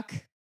 Thanks, Chuck.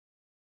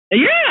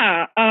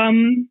 Yeah.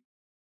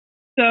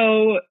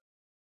 So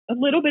a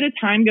little bit of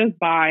time goes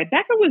by.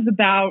 Becca was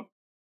about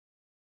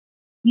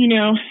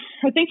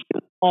I think she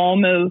was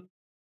almost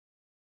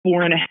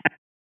 4.5,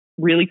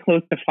 really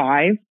close to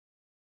 5.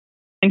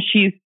 And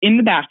she's in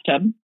the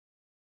bathtub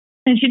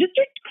and she just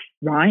starts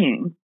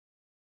crying.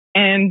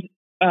 And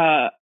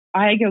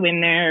I go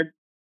in there,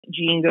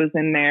 Jean goes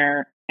in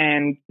there,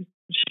 and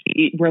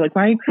we're like,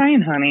 "Why are you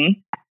crying,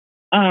 honey?"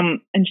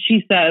 And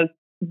she says,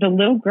 "The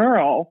little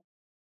girl,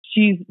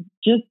 she's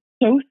just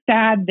so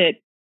sad that,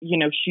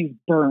 she's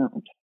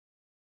burned."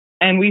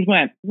 And we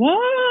went,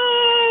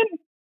 "What?"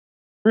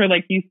 We're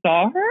like, "You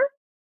saw her?"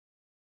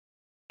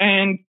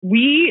 And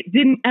we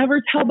didn't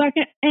ever tell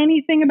Becca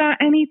anything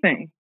about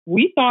anything.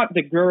 We thought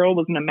the girl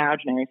was an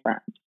imaginary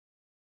friend.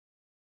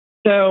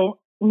 So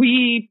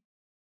we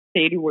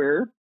say to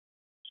her,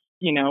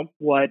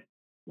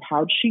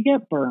 how'd she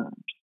get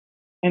burned?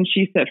 And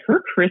she said,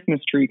 her Christmas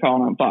tree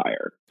caught on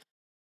fire.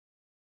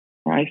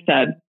 I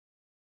said,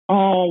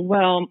 "Oh,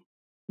 well,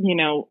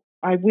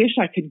 I wish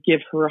I could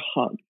give her a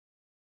hug,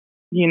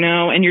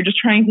 and you're just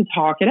trying to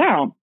talk it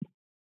out."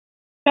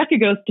 Becca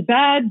goes to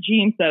bed.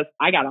 Jean says,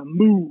 "I gotta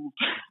move."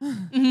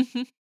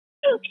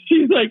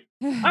 She's like,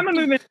 "I'm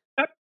gonna move in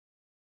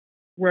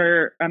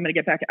where I'm gonna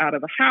get back out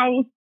of the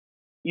house,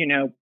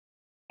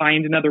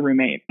 find another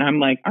roommate." And I'm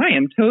like, I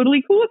am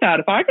totally cool with that.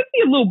 If I could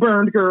see a little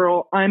burned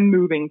girl, I'm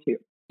moving too.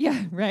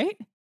 Yeah, right.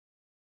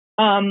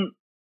 And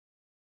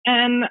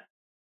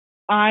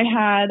I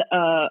had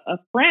a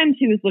friend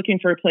who was looking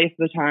for a place at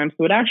the time,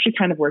 so it actually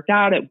kind of worked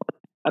out. It was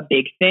a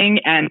big thing,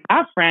 and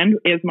that friend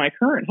is my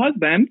current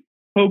husband,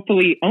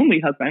 hopefully only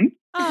husband.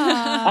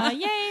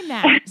 Yay,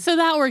 Matt! So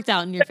that worked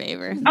out in your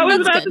favor. I was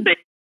That's about good. to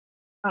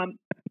say,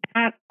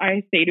 Matt,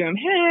 I say to him,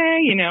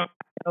 "Hey, I know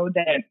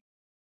that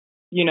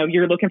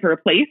you're looking for a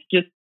place.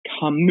 Just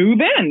come move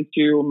in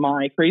to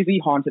my crazy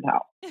haunted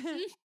house."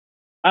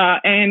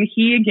 And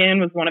he again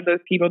was one of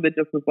those people that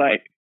just was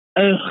like,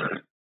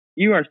 "Ugh,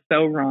 you are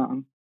so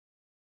wrong."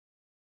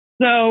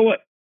 So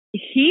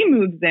he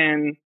moves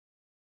in,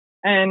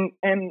 and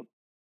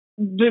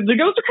the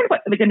ghosts are kind of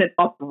like in an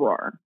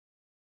uproar.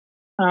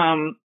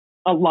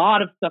 A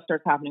lot of stuff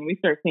starts happening. We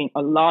start seeing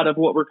a lot of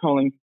what we're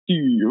calling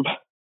Steve.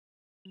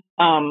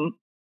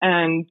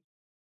 And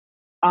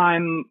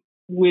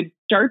would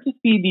start to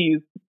see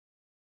these.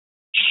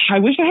 I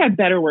wish I had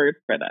better words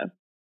for this.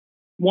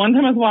 One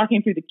time I was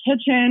walking through the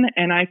kitchen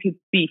and I could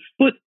see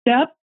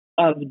footsteps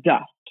of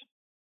dust.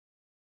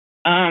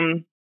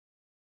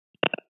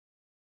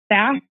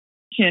 That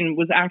kitchen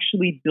was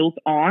actually built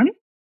on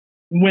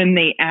when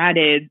they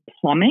added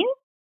plumbing.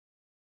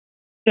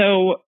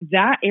 So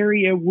that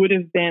area would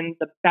have been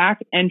the back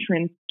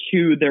entrance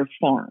to their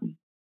farm.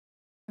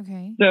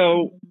 Okay.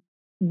 So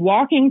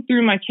walking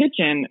through my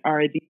kitchen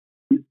are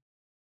these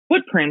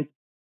footprints,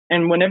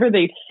 and whenever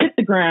they'd hit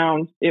the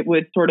ground, it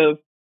would sort of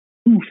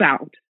poof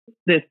out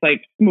this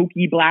like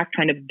smoky black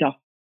kind of dust.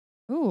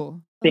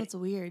 Ooh, that's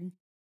weird.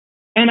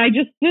 And I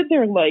just stood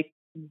there like,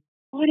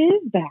 what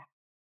is that?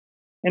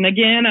 And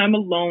again, I'm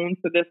alone,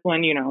 so this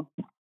one,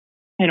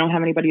 I don't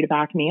have anybody to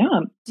back me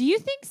up. Do you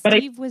think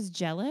Steve was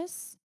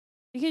jealous?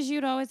 Because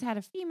you'd always had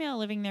a female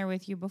living there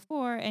with you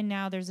before, and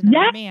now there's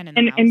another man in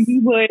the house.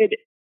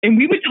 And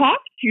we would talk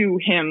to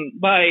him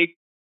like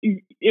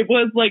it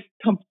was like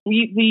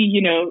completely,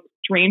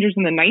 strangers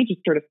in the night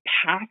just sort of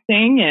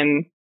passing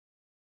and,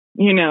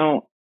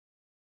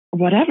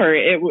 whatever.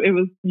 It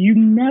was, you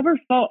never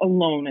felt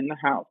alone in the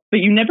house, but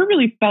you never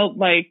really felt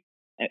like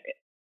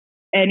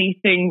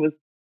anything was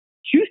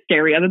too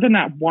scary other than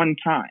that one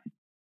time.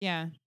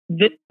 Yeah.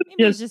 This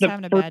Maybe was just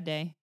having a bad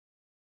day.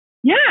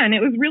 Yeah, and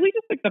it was really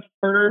just like the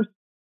first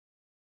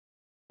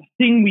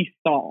thing we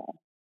saw.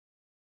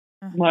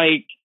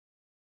 Like,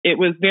 it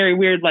was very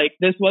weird. Like,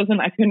 this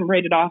wasn't, I couldn't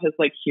write it off as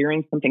like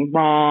hearing something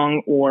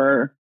wrong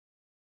or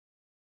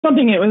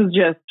something. It was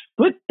just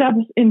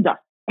footsteps in dust.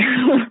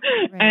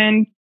 Right.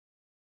 And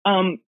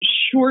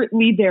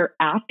shortly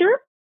thereafter,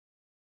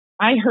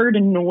 I heard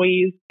a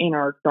noise in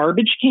our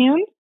garbage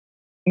cans.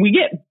 We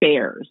get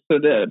bears. So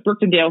the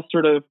Brookendale's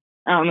sort of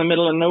out in the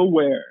middle of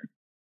nowhere.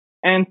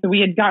 And so we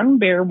had gotten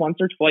bear once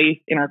or twice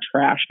in our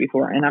trash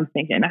before. And I'm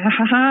thinking,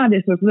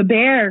 this was the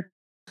bear.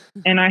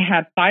 And I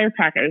had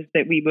firecrackers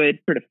that we would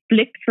sort of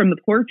flick from the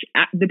porch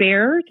at the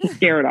bear to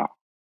scare it off.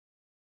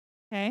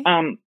 Okay.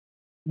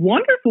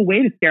 Wonderful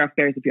way to scare off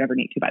bears if you ever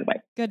need to, by the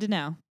way. Good to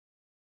know.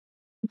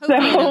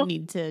 Hopefully you don't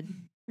need to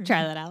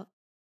try that out.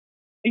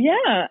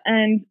 Yeah.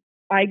 And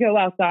I go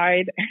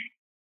outside.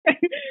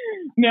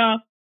 Now,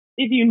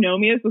 if you know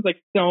me, this was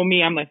like so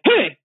me. I'm like,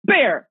 hey,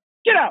 bear,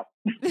 get out.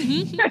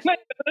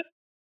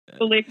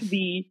 Flick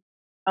the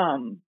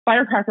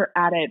firecracker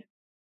at it.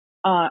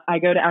 I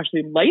go to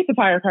actually light the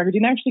firecracker,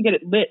 didn't actually get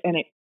it lit, and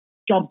it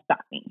jumps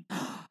at me.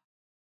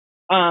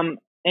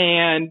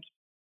 And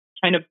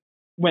kind of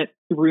went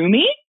through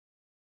me.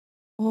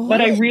 What?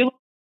 But I realized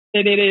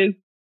that it is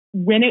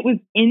when it was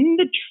in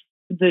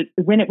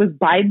when it was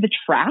by the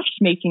trash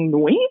making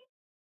noise,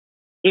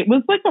 it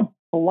was like a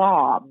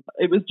blob.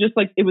 It was just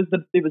like it was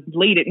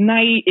late at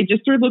night. It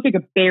just sort of looked like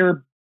a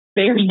bear's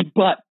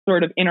butt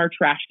sort of in our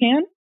trash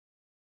can.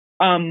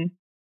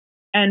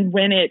 And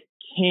when it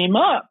came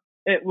up,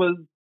 it was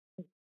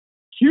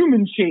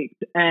human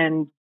shaped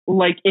and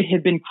like it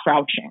had been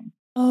crouching.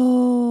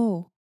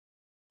 Oh.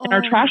 And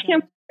our trash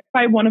can was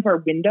by one of our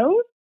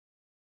windows.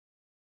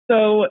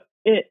 So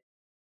it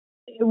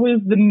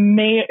was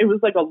it was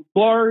like a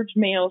large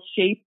male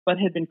shape, but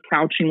had been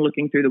crouching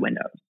looking through the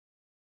windows.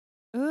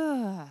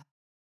 Ugh.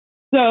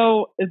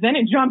 So then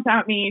it jumps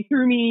at me,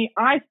 threw me.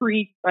 I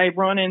freaked. I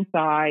run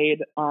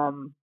inside.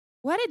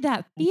 What did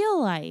that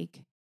feel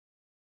like?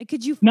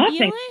 Could you feel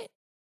Nothing. it?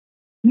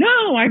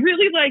 No, I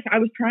really I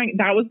was trying.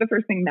 That was the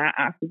first thing Matt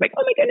asked. He was like,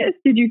 "Oh my goodness,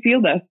 did you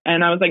feel this?"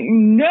 And I was like,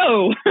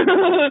 "No."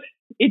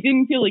 It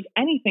didn't feel like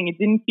anything. It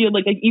didn't feel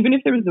like even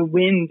if there was a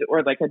wind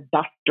or like a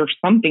dust or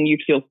something,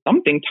 you'd feel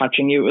something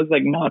touching you. It was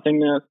like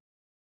nothingness.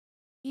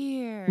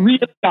 Here. Real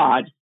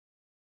God.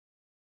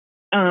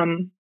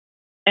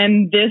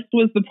 And this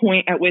was the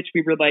point at which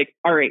we were like,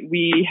 all right,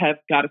 we have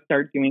got to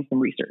start doing some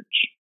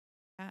research.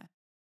 Yeah.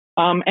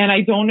 And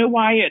I don't know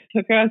why it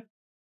took us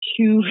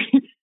 2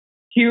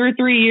 or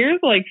 3 years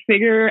to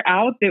figure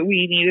out that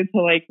we needed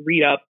to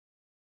read up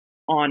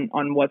on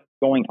what's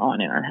going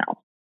on in our house.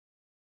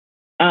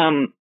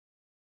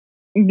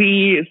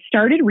 We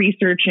started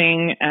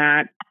researching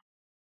at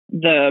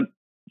the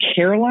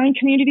Caroline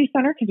Community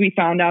Center because we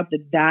found out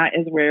that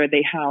is where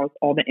they house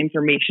all the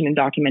information and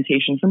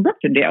documentation from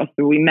Brooksondale.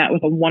 So we met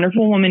with a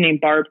wonderful woman named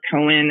Barb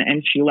Cohen,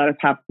 and she let us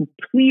have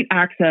complete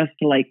access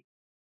to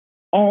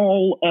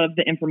all of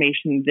the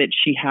information that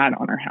she had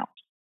on our house.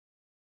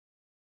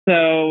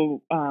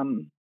 So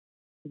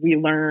we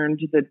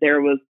learned that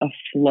there was a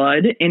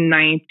flood in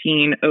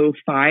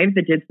 1905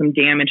 that did some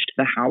damage to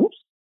the house.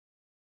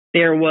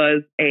 There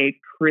was a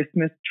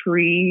Christmas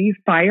tree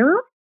fire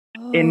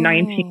in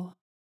 19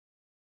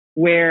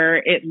 where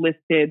it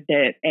listed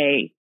that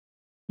a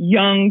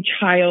young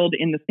child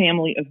in the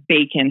family of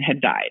Bacon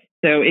had died.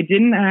 So it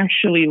didn't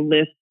actually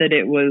list that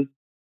it was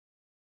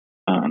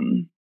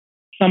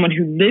someone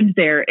who lived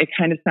there. It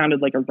kind of sounded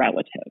like a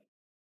relative.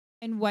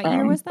 And what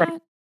year was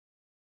that?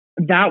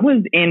 That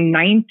was in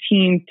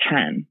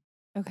 1910.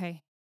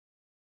 Okay.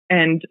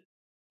 And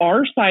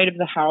our side of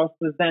the house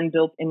was then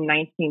built in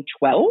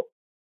 1912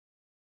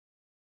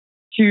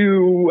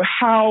 to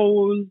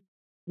house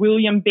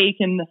William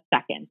Bacon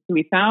II. So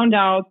we found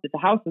out that the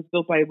house was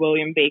built by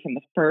William Bacon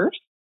I,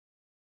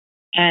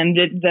 and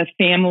that the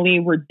family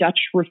were Dutch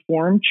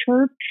Reformed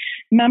Church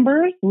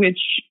members, which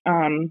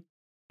was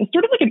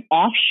sort of like an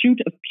offshoot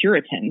of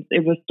Puritans.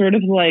 It was sort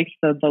of like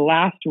the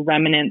last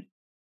remnant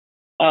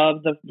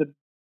of the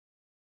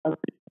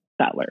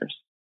settlers.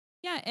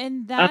 Yeah,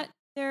 and that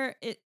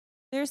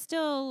there's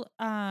still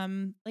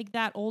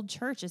that old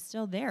church is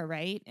still there,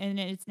 right? And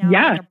it's now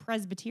like a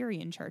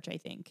Presbyterian church, I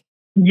think.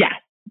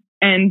 Yes.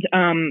 And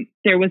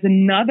there was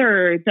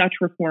another Dutch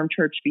Reformed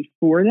church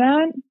before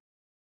that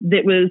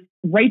was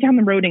right down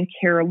the road in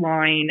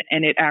Caroline.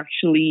 And it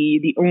actually,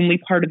 the only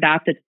part of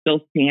that that's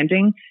still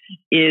standing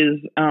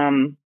is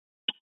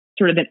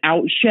sort of an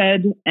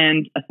outshed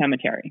and a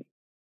cemetery.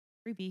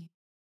 Creepy.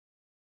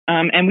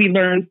 And we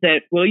learned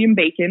that William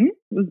Bacon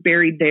was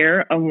buried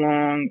there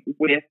along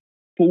with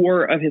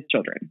 4 of his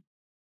children.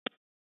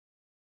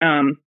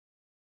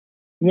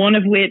 One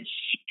of which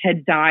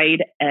had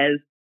died as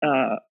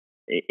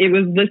it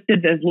was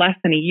listed as less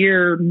than a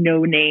year,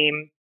 no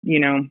name,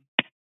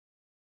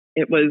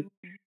 it was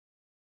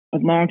a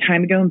long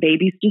time ago and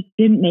babies just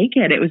didn't make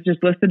it. It was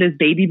just listed as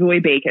baby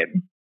boy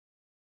Bacon.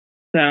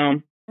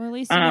 So, well, at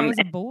least it was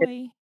a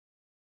boy.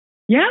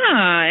 Yeah.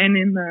 And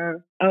in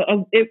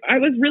I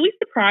was really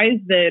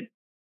surprised that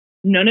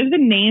none of the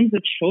names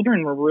of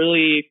children were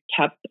really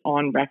kept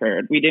on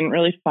record. We didn't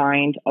really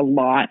find a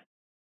lot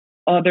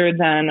other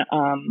than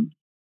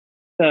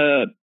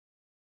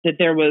that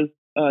there was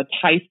a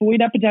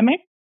typhoid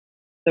epidemic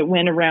that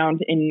went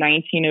around in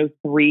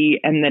 1903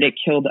 and that it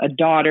killed a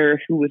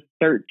daughter who was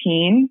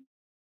 13.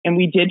 And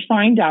we did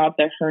find out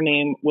that her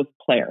name was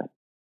Claire.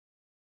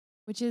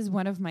 Which is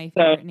one of my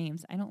favorite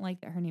names. I don't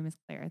like that her name is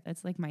Claire.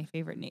 That's my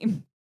favorite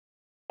name.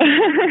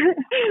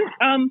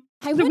 I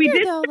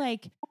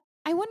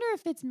wonder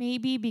if it's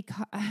maybe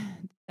because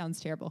sounds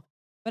terrible,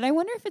 but I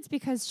wonder if it's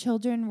because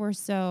children were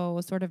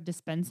so sort of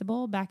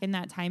dispensable back in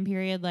that time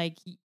period. Like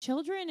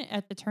children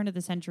at the turn of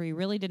the century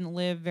really didn't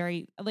live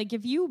very,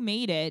 if you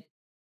made it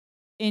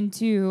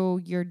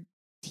into your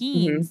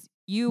teens,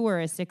 you were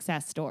a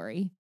success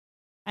story.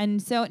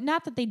 And so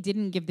not that they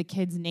didn't give the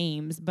kids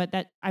names, but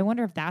that I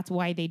wonder if that's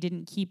why they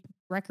didn't keep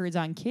records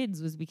on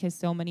kids was because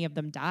so many of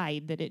them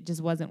died that it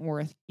just wasn't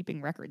worth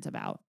keeping records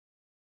about.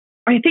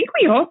 I think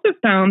we also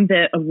found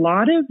that a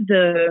lot of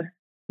the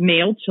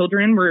male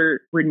children were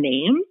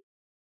named,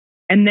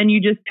 and then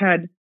you just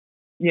had,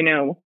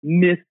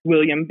 Miss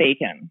William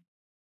Bacon,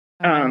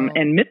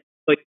 and Miss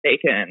William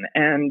Bacon,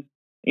 and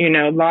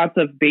lots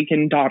of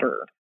Bacon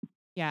daughter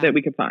that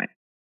we could find.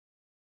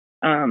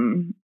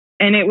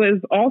 And it was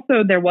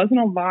also, there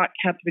wasn't a lot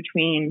kept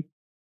between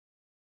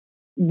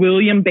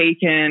William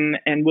Bacon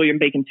and William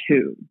Bacon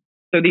II.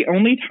 So the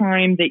only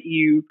time that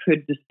you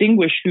could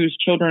distinguish whose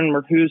children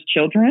were whose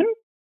children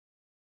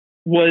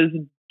was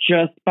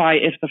just by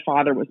if the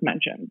father was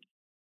mentioned.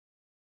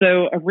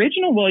 So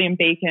original William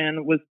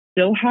Bacon was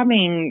still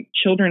having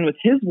children with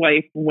his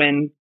wife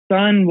when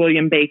son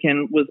William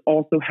Bacon was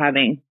also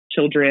having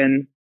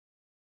children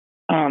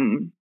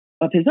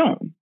of his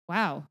own.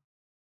 Wow.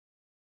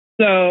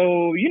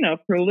 So,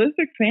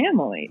 prolific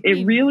family.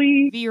 It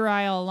really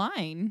virile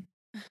line.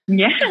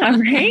 Yeah,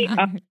 right?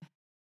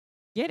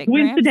 Get it,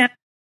 coincidentally,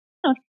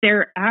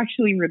 they're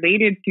actually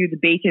related to the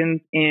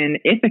Bacons in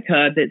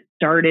Ithaca that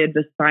started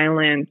the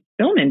silent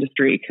film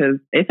industry, because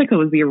Ithaca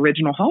was the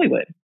original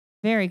Hollywood.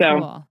 Very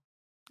cool.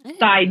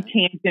 Side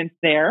tangents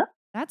there.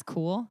 That's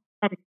cool.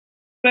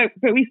 But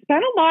we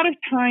spent a lot of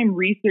time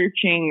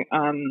researching,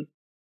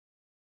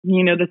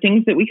 the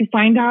things that we could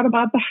find out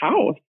about the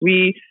house.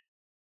 We,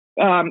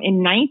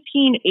 in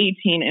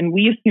 1918, and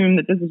we assume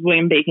that this is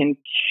William Bacon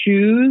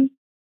 2's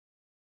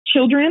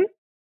children,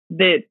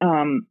 that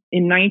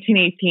in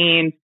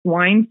 1918,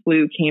 swine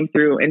flu came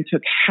through and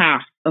took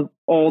half of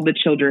all the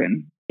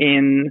children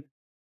in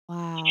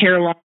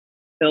Carolina,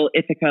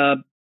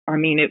 Ithaca. I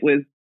mean, it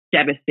was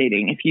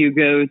devastating. If you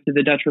go to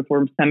the Dutch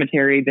Reformed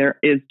Cemetery, there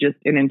is just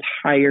an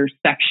entire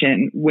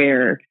section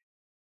where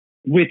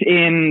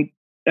within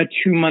a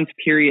 2-month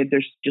period,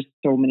 there's just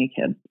so many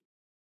kids.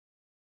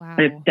 Wow.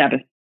 It's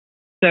devastating.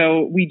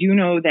 So we do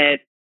know that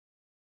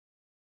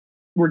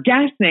we're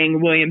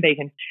guessing William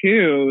Bacon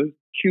 2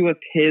 of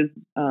his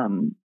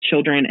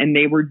children, and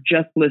they were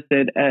just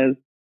listed as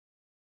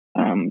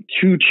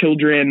 2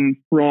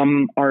 children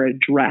from our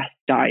address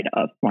died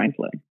of swine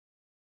flu.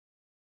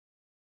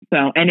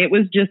 So, and it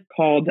was just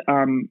called,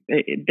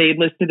 they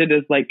listed it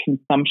as like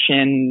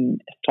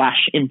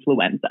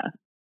consumption/influenza.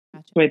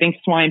 Gotcha. So I think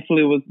swine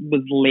flu was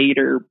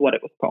later what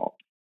it was called.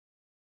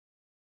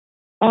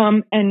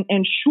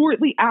 And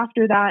shortly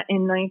after that,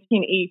 in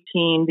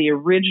 1918, the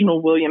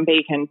original William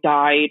Bacon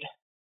died,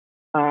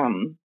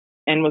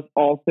 and was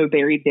also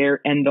buried there,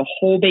 and the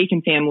whole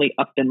Bacon family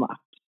up and left.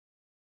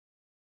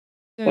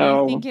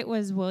 So you think it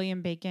was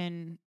William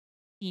Bacon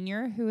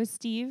Sr. who was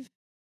Steve?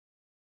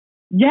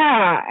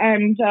 Yeah,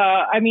 and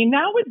I mean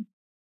that would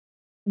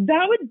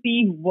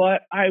be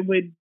what I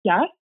would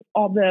guess.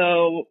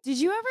 Although, did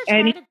you ever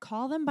try to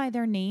call them by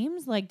their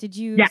names? Like, did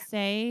you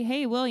say,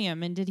 "Hey,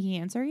 William," and did he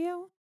answer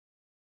you?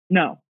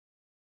 No,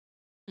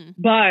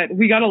 but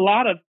we got a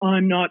lot of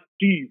 "I'm not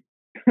Steve."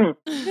 So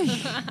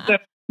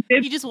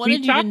he just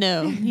wanted you to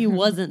know he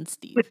wasn't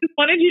Steve. We just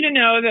wanted you to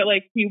know that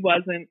like he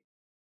wasn't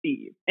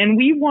Steve, and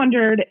we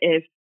wondered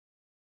if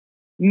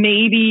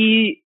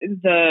maybe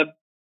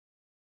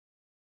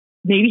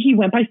he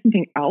went by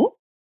something else.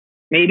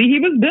 Maybe he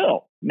was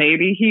Bill.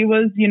 Maybe he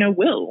was,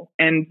 Will.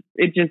 And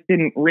it just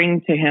didn't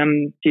ring to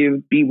him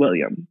to be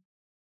William.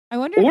 I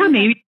wonder if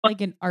he had,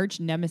 like an arch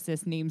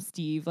nemesis named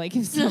Steve. Like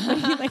if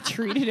somebody like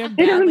treated him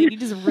badly, he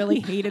just really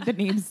hated the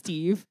name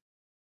Steve.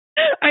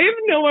 I have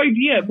no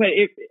idea. But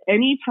if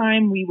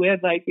anytime we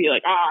would like be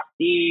like,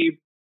 Steve,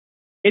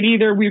 it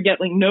either we would get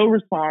like no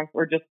response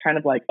or just kind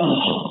of like,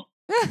 oh.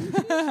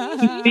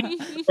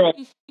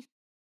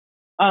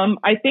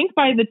 I think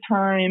by the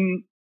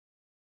time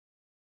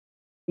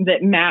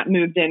that Matt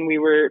moved in, we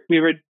were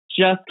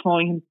just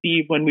calling him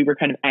Steve when we were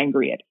kind of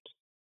angry at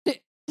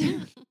it.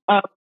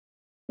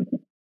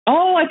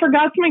 I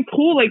forgot something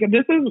cool. Like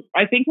this is,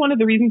 I think, one of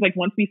the reasons. Like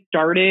once we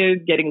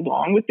started getting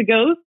along with the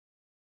ghosts,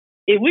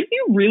 it would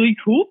do really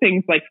cool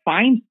things like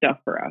find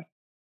stuff for us.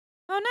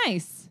 Oh,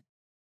 nice.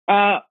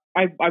 I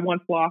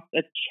once lost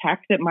a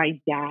check that my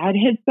dad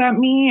had sent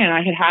me, and I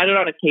had it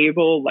on a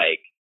table.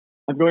 Like,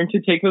 I'm going to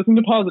take this and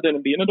deposit it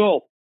and be an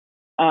adult.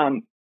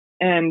 And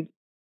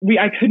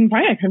I couldn't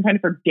find it. I couldn't find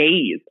it for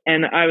days.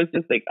 And I was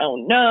just like, oh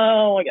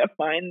no, I gotta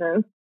find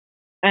this.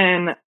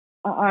 And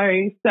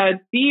I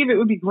said, Steve, it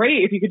would be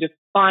great if you could just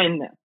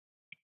find this.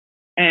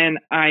 And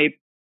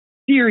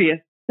serious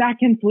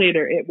seconds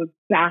later, it was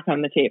back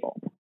on the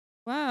table.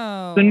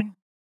 Wow. So,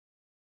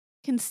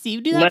 can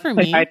Steve do that for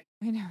me? I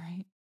know,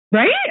 right?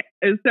 Right?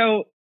 And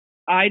so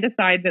I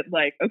decide that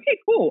like, okay,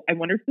 cool. I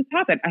wonder if this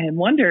happened. I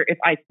wonder if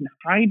I can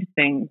hide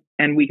things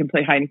and we can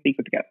play hide and seek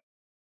with the ghost.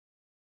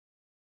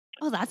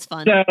 Oh, that's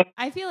fun. So,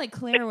 I feel like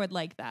Claire would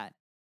like that.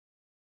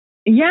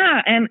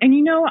 Yeah. And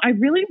I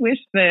really wish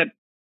that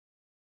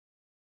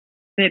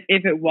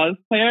if it was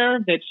Claire,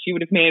 that she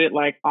would have made it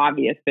like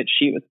obvious that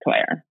she was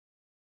Claire.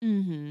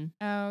 Mm-hmm.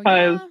 Oh,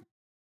 yeah.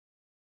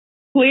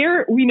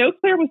 Claire, we know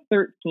Claire was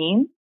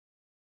 13.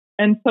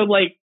 And so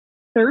like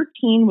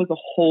 13 was a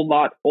whole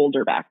lot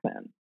older back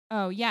then.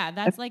 Oh yeah,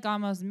 that's like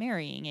almost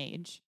marrying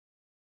age.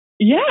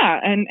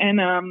 Yeah, and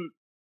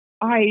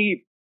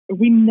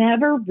we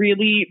never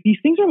really, these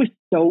things are always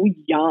so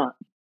young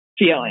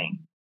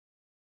feeling.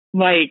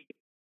 Like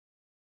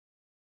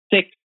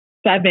 6,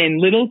 7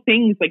 little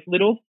things, like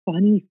little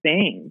funny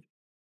things.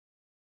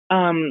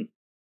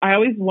 I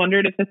always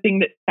wondered if the thing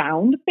that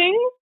found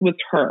things was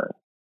her.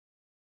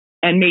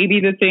 And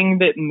maybe the thing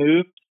that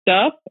moved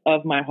stuff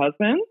of my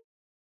husband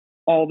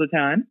all the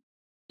time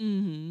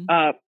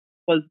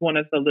was one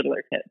of the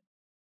littler kids.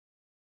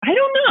 I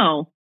don't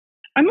know.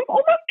 I'm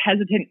almost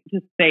hesitant to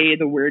say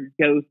the word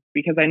ghost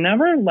because I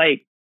never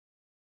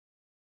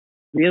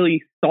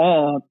really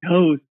saw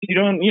ghosts. You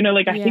don't,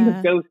 like I think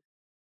of ghosts.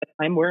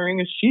 I'm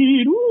wearing a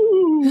sheet.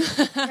 Ooh.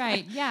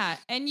 Right. Yeah.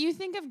 And you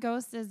think of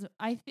ghosts as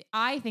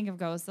I think of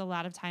ghosts a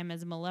lot of time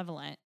as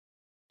malevolent.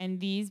 And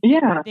these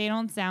people, they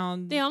don't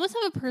sound. They almost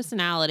have a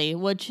personality,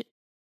 which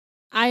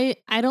I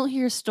don't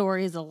hear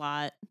stories a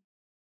lot.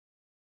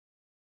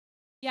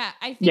 Yeah,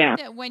 I think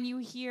that when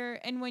you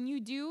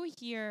do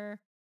hear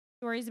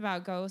stories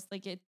about ghosts,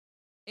 like it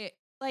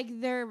like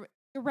you're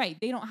right.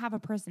 They don't have a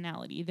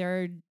personality.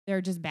 They're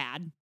just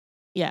bad.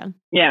 Yeah.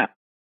 Yeah.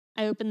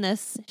 I open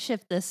this,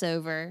 shift this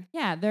over.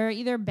 Yeah, they're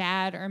either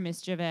bad or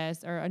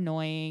mischievous or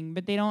annoying,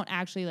 but they don't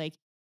actually like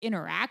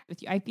interact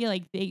with you. I feel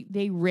like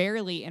they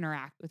rarely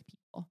interact with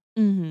people.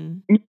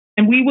 Mm-hmm.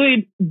 And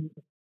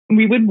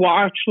we would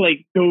watch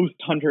like Ghost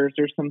Hunters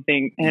or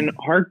something, and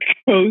our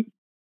ghost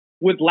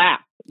would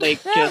laugh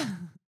like just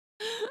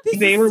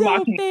they were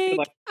watching it,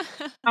 like,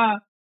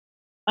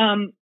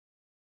 and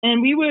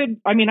we would.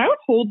 I mean, I would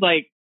hold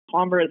like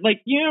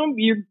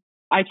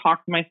I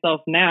talk to myself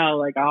now,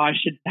 like, oh, I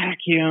should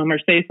vacuum or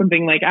say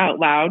something like out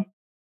loud.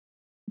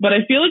 But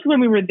I feel like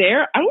when we were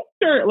there, I would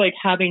start like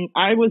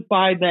I was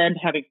by then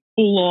having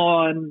full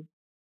on,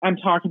 I'm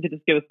talking to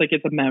this ghost like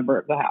it's a member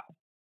of the house.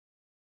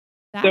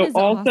 That is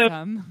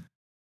awesome.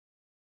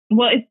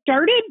 Well,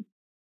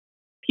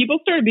 people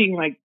started being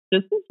like,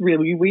 this is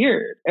really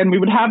weird. And we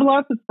would have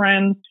lots of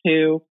friends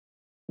who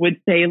would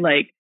say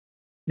like,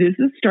 this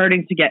is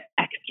starting to get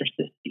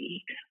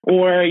exorcisty,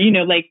 or,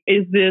 like,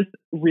 is this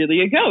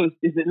really a ghost?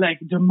 Is it like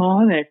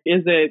demonic?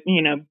 Is it,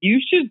 you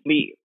should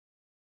leave.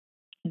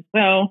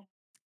 So,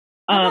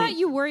 how about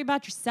you worry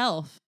about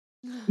yourself?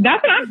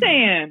 That's what I'm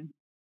saying.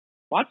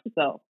 Watch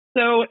yourself.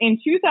 So in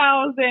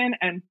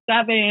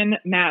 2007,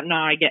 Matt and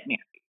I get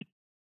married,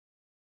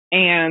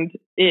 and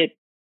it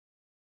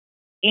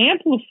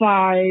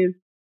amplifies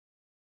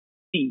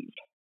Steve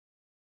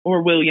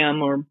or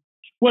William or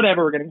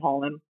whatever we're going to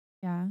call him.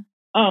 Yeah.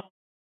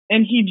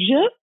 And he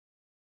just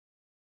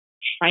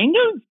kind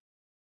of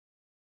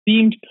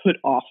seemed put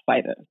off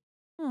by this.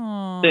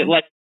 That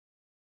like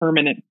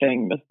permanent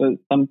thing. This was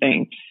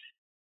something.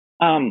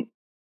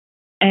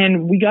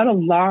 And we got a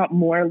lot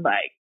more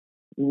like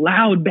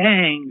loud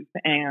bangs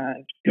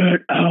and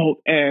get out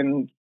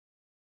and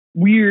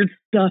weird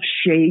stuff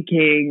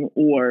shaking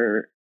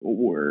or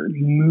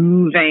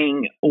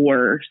moving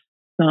or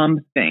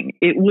something.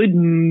 It would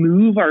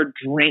move our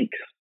drinks,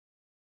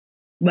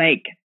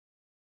 like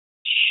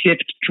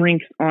shift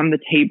drinks on the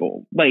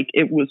table, like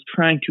it was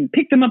trying to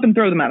pick them up and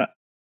throw them at us.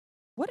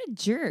 What a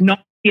jerk.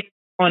 Not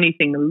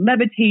anything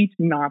levitate,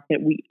 not that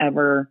we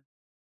ever,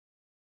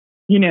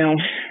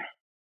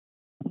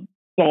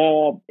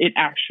 saw it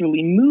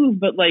actually move,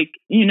 but like,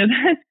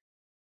 that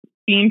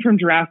scene from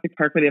Jurassic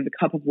Park where they have the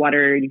cup of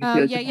water. And you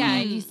can see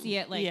you see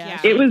it like,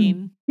 it was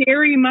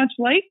very much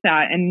like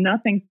that, and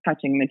nothing's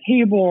touching the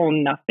table,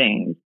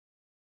 nothing,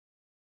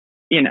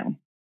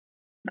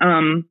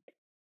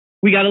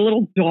 we got a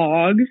little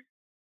dog,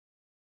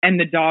 and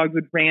the dog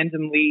would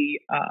randomly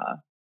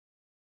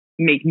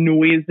make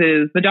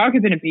noises. The dog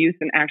had been abused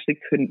and actually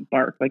couldn't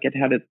bark, like it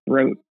had its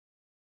throat.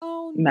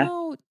 Oh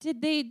no!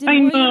 Did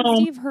William and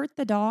Steve hurt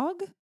the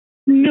dog?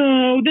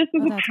 No, this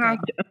was a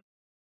pact,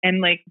 and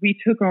like we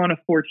took on a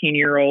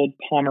 14-year-old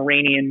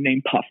Pomeranian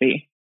named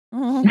Puffy.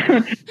 Oh,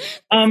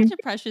 such a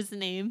precious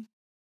name,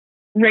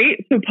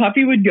 right? So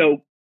Puffy would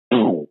go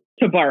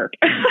to bark.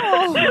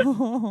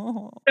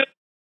 So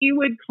he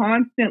would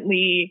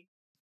constantly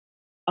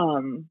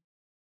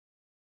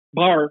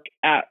bark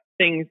at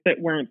things that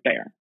weren't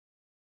there.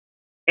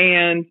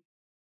 And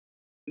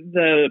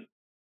the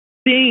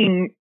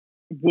thing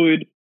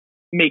would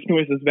make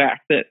noises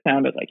back that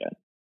sounded like it.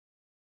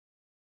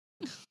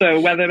 So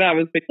whether that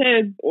was the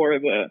kids or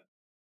the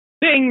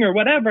thing or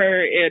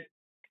whatever, it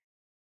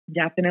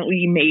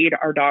definitely made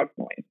our dog's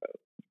noises.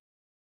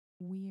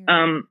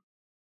 Weird.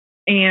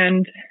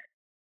 And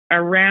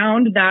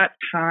around that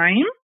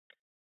time,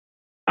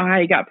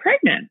 I got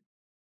pregnant.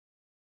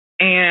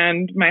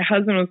 And my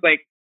husband was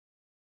like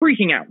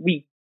freaking out.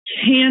 We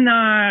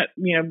cannot,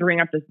 bring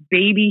up this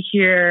baby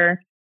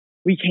here.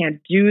 We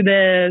can't do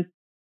this.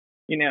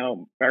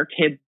 Our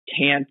kids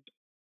can't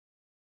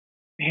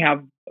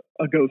have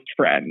a ghost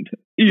friend.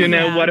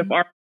 What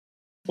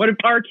if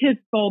our kids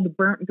saw the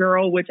burnt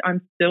girl, which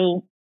I'm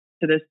still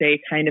to this day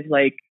kind of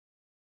like,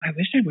 I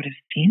wish I would have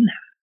seen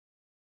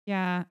that.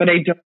 Yeah. But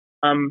I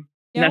don't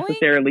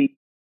necessarily.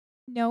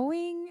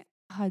 Knowing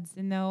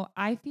Hudson, though,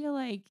 I feel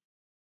like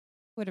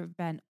would have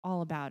been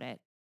all about it.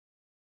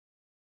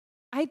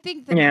 I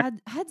think that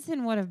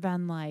Hudson would have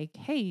been like,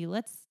 hey,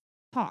 let's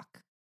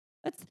talk.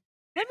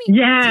 Tell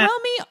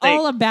me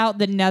all about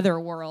the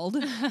netherworld.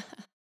 I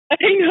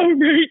know,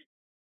 right?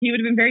 He would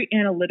have been very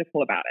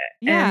analytical about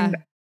it. Yeah. And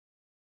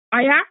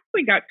I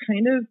actually got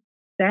kind of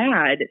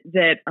sad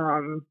that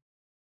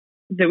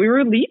that we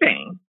were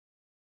leaving.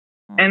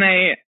 Oh. And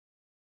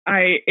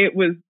it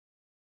was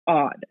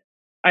odd.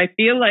 I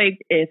feel like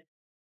if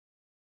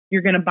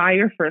you're going to buy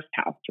your first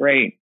house,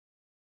 right?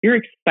 You're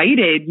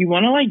excited. You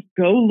want to like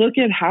go look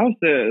at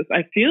houses.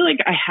 I feel like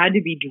I had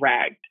to be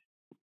dragged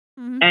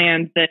Mhm.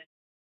 and that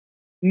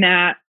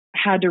Matt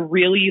had to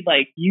really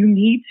like, you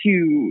need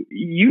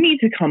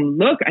to come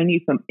look. I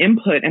need some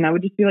input. And I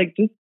would just be like,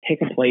 just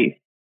take a place.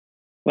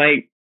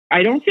 Like,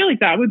 I don't feel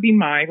like that would be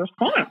my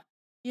response.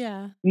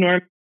 Yeah.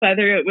 Nor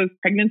whether it was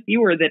pregnancy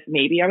or that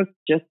maybe I was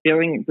just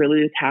feeling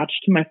really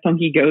attached to my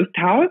funky ghost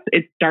house,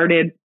 it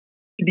started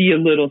to be a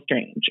little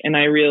strange. And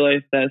I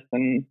realized this,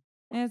 and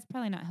It's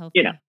probably not healthy.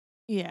 you know,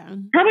 Yeah.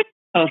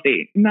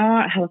 probably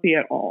not healthy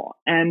at all.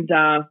 And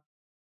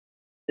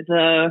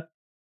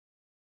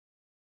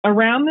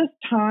around this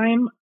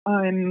time,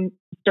 I'm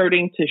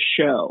starting to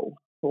show.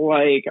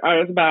 Like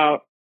I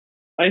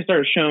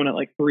started showing at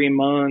like 3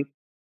 months.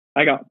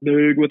 I got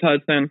big with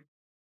Hudson,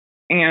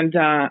 and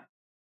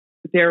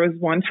there was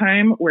one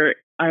time where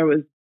I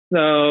was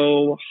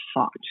so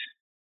hot,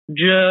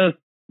 just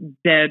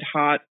dead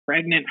hot,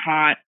 pregnant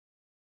hot,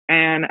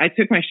 and I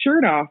took my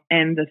shirt off.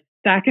 And the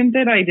second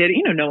that I did,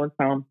 no one's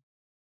home.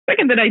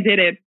 Second that I did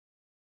it,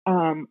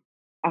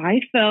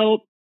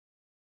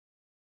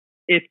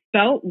 it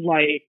felt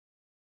like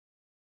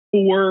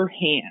 4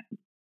 hands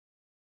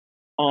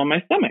on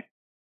my stomach.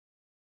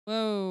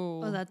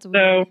 Whoa. Oh, that's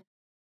weird. So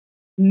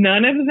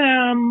none of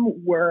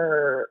them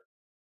were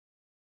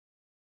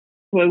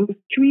close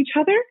to each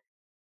other,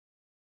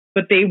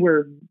 but they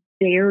were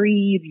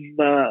very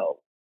low.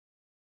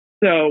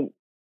 So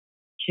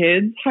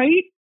kids'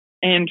 height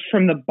and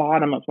from the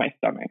bottom of my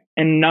stomach.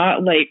 And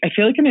not like, I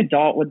feel like an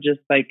adult would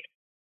just like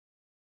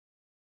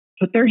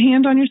put their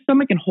hand on your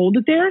stomach and hold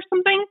it there or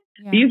something.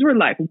 Yeah. These were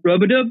like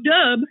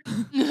rub-a-dub-dub.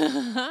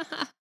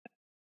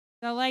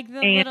 So like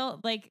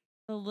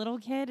the little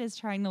kid is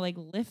trying to like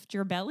lift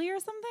your belly or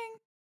something?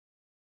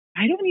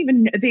 I don't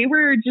even know. They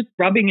were just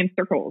rubbing in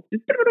circles.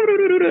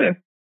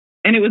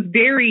 And it was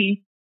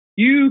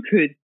you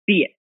could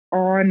see it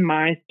on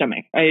my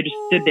stomach. I just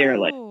stood there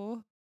like,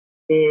 Ooh.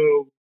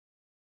 oh.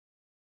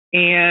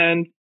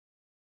 And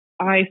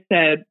I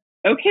said,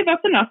 okay,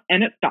 that's enough.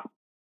 And it stopped.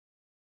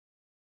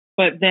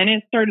 But then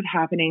it started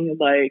happening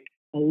like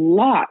a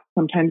lot.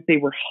 Sometimes they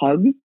were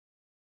hugs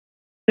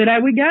that I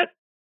would get,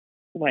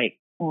 like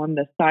on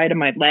the side of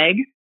my leg,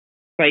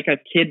 like a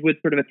kid would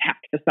sort of attack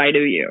the side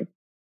of you.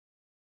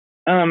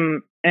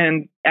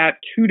 And at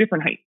 2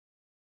 different heights.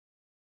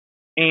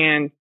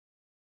 And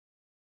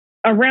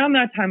around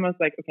that time, I was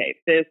like, okay,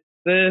 this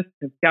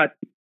has got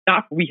to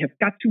stop. We have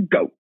got to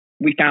go.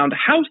 We found a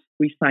house.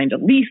 We signed a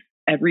lease.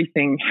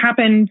 Everything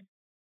happened.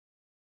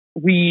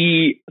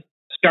 We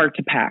start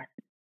to pack.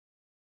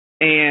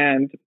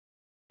 And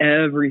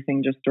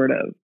everything just sort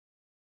of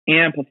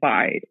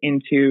amplified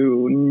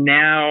into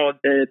now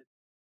the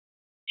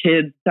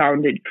kids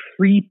sounded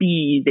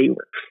creepy. They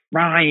were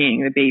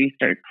crying. The baby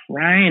started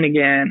crying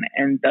again.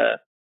 And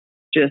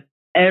just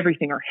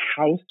everything, our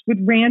house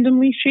would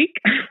randomly shake.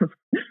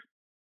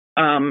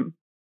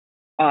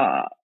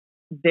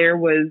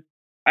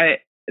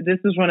 This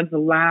was one of the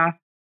last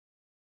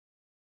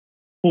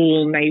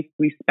full nights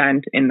we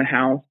spent in the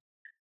house.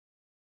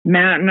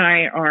 Matt and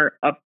I are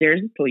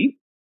upstairs asleep.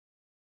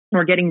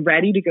 We're getting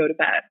ready to go to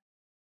bed.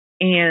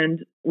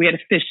 And we had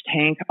a fish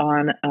tank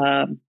on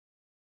a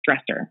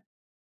dresser.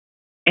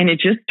 And it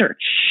just started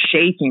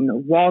shaking. The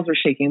walls were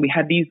shaking. We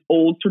had these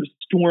old sort of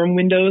storm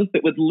windows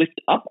that would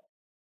lift up.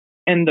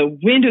 And the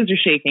windows are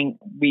shaking.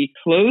 We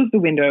closed the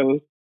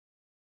windows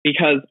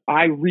because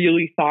I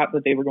really thought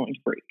that they were going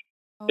to break.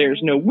 Oh.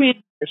 There's no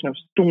wind. There's no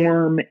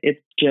storm.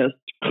 It's just,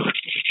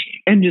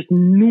 and just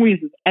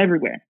noises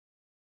everywhere.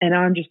 And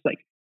I'm just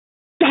like,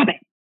 stop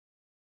it,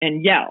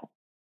 and yell.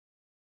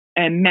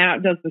 And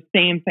Matt does the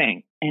same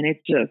thing. And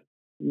it just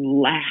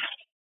laughs.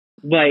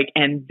 Like,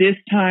 and this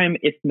time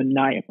it's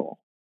maniacal.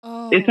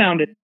 Oh, it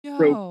sounded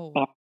no.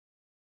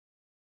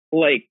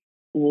 like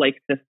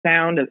the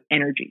sound of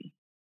energy.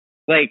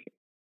 Like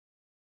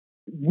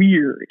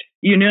weird,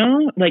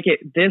 like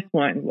this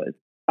one was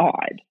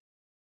odd.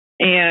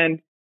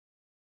 And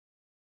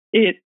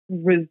I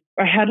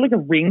had like a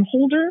ring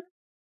holder,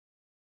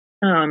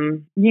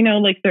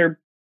 like they're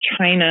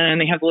china and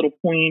they have a little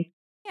point.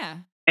 Yeah.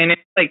 And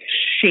it's like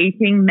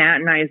shaping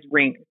Matt and I's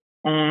rings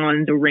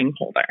on the ring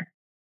holder.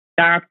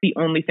 That's the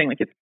only thing.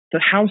 Like it's the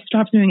house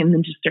stops moving and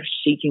then just starts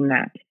shaking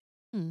that.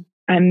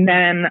 And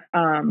then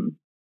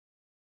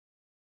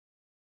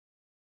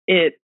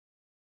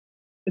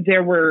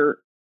there were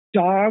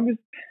dogs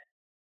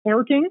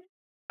barking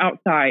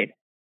outside.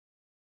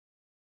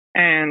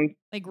 And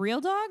like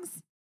real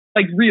dogs?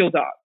 Like real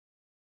dogs.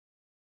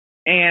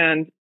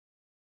 And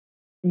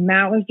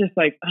Matt was just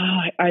like,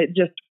 I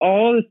just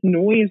all this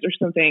noise or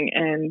something.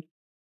 And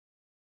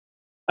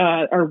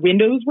our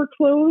windows were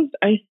closed.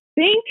 I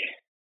think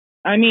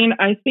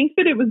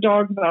that it was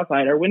dogs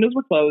outside. Our windows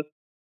were closed.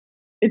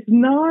 It's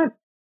not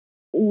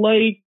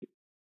like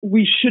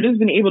we should have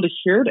been able to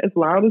hear it as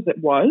loud as it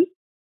was.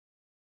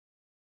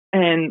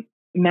 And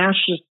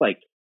Matt's just like,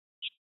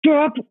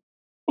 stop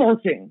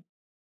barking.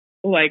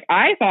 Like,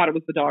 I thought it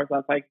was the dogs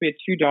outside. We had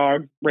 2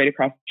 dogs right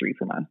across the street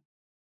from us.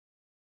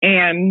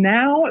 And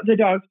now the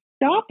dogs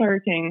stop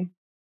barking.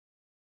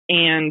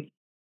 And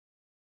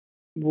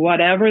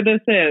whatever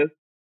this is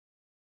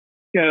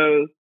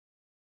goes,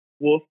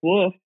 woof,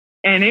 woof.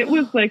 And it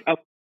was like a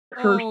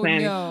person. Oh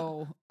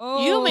no!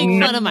 Oh, You don't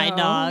make fun of my no.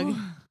 dog.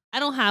 I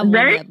don't have one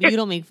Right? yet, but you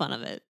don't make fun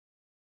of it.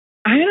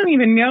 I don't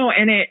even know.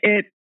 And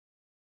it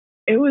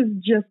was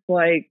just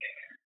like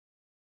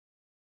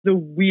the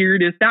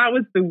weirdest. That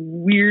was the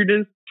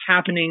weirdest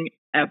happening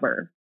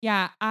ever.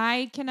 Yeah,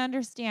 I can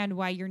understand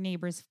why your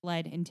neighbors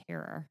fled in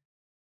terror.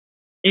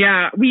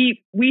 Yeah,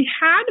 we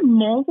had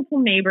multiple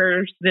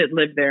neighbors that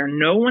lived there.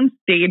 No one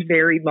stayed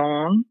very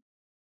long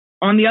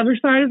on the other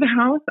side of the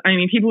house. I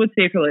mean, people would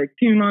stay for like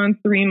 2 months,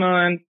 3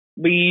 months,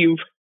 leave.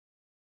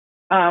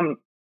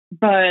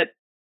 But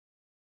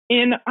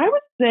I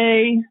would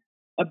say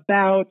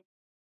about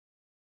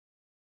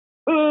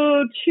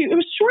it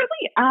was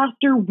shortly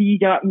after we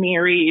got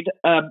married.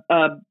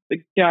 A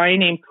guy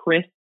named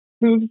Chris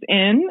moves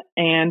in,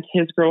 and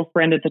his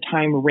girlfriend at the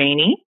time,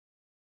 Rainey,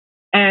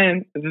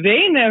 and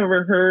they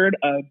never heard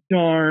a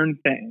darn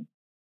thing.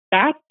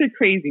 That's the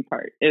crazy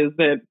part, is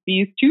that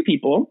these two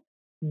people,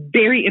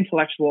 very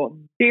intellectual,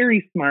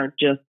 very smart,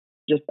 just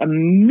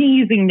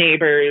amazing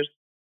neighbors,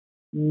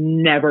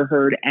 never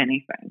heard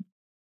anything.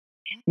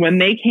 When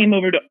they came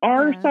over to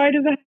our side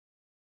of the house,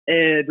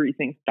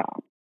 everything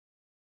stopped.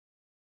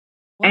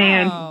 Whoa.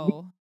 And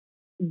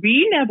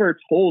we never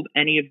told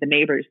any of the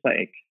neighbors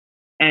like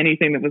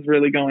anything that was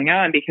really going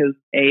on, because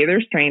A,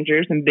 they're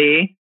strangers, and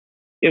B,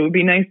 it would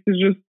be nice to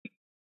just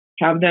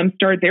have them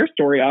start their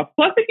story off.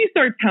 Plus, if you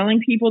start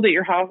telling people that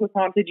your house is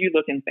haunted, you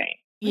look insane.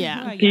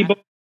 Yeah. People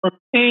are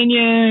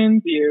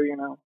opinions, you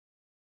know.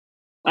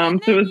 Well,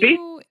 So it was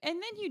basically, and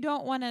then you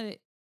don't want to,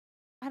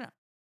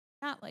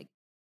 not like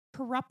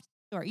corrupt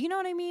story. You know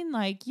what I mean?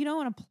 Like, you don't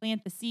want to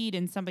plant the seed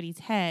in somebody's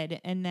head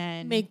and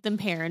then Make them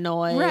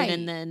paranoid, Right.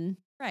 and then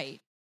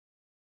right.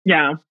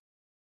 yeah.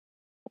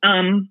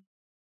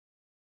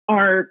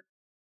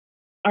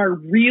 Our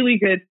really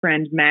good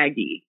friend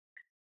Maggie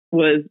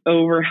was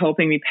over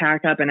helping me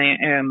pack up, and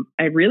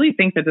I really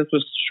think that this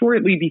was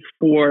shortly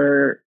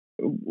before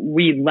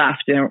we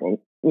left,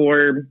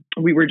 or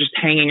we were just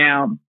hanging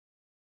out,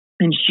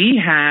 and she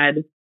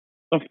had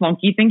a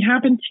funky thing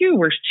happen too,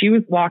 where she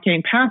was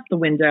walking past the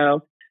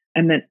window,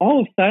 and then all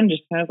of a sudden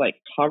just kind of like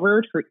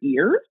covered her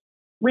ears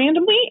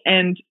randomly,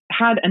 and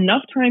had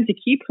enough time to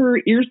keep her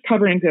ears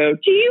covered and go,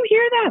 "Do you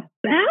hear that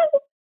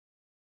bell?"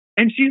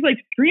 And she's like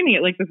screaming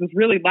it like this is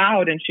really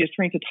loud, and she's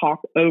trying to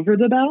talk over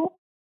the bell.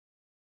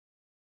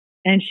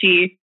 And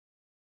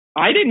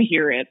I didn't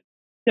hear it.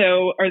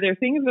 So are there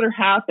things that are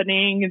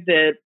happening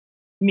that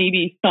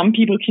maybe some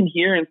people can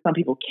hear and some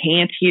people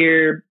can't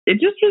hear? It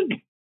just was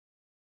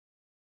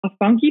a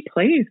funky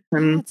place.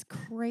 And That's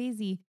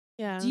crazy.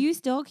 yeah. Do you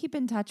still keep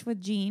in touch with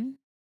Jean?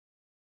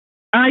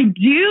 I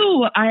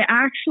do. I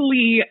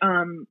actually,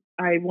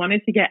 I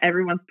wanted to get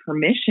everyone's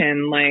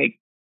permission. Like,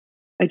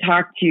 I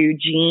talked to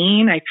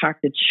Jean, I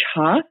talked to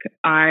Chuck.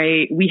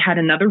 We had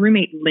another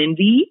roommate,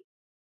 Lindy,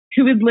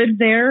 who had lived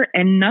there,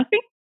 and nothing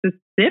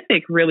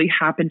specific really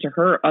happened to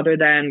her other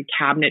than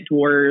cabinet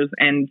doors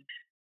and,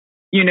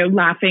 you know,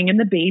 laughing and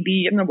the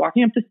baby and the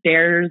walking up the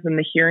stairs and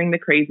the hearing the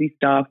crazy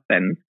stuff.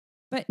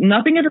 But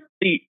nothing ever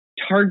really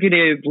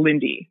targeted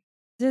Lindy.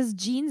 Does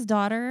Jean's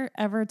daughter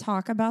ever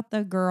talk about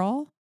the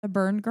girl, the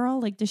burned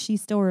girl? Like, does she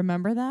still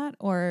remember that?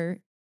 Or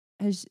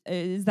is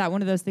that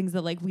one of those things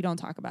that, like, we don't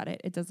talk about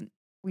it? It doesn't,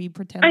 we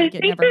pretend like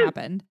it never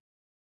happened.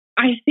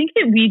 I think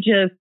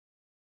that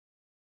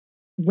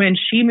when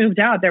she moved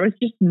out, there was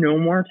just no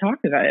more talk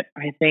about it.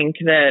 I think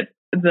that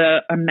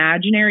the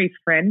imaginary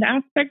friend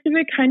aspect of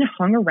it kind of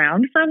hung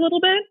around for a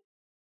little bit,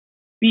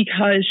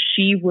 because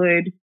she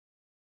would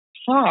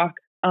talk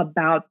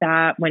about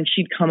that when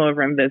she'd come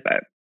over and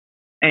visit.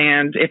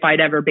 And if I'd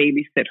ever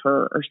babysit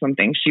her or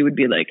something, she would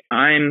be like,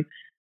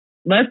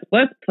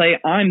 let's play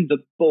I'm the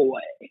boy,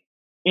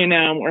 you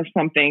know, or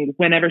something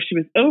whenever she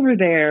was over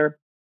there.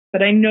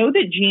 But I know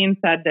that Jean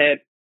said that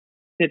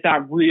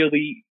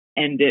really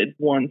ended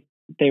once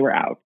they were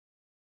out.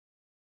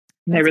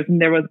 There was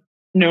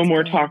no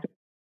more talk of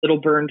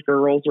little burned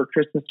girls or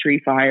Christmas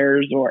tree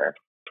fires or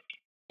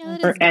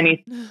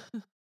anything.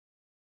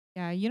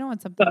 Yeah, you don't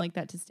want something like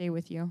that to stay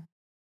with you.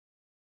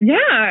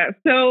 Yeah,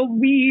 so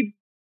we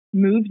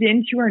moved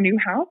into our new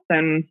house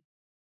and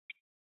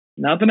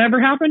nothing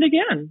ever happened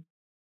again.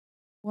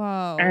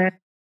 Whoa.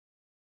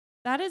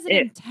 That is an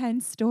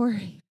intense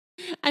story.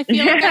 I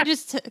feel like I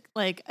just took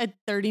like a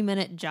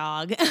 30-minute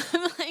jog.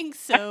 I'm like,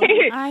 so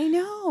I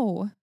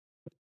know.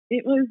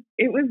 It was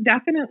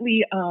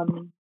definitely a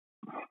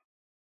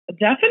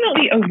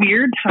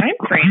weird time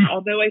frame,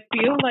 although I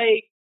feel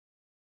like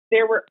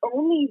there were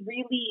only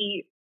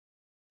really,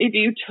 if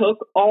you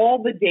took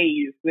all the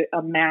days that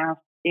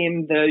amassed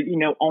in the, you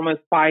know, almost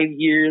 5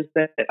 years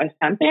that I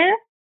spent there,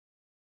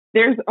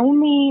 there's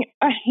only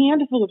a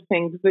handful of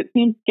things that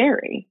seemed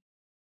scary.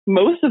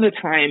 Most of the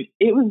time,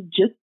 it was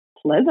just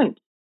pleasant.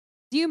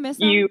 Do you miss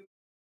them?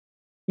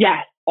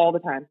 Yes, all the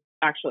time,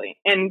 actually.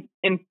 And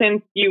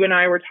since you and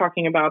I were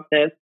talking about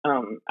this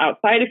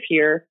outside of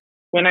here,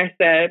 when I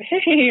said,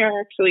 hey, I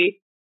actually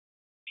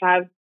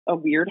have a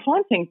weird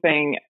haunting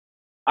thing,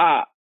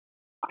 I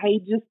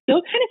just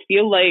still kind of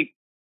feel like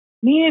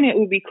man, it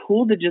would be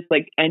cool to just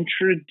like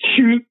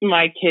introduce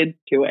my kids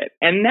to it.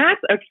 And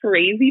that's a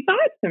crazy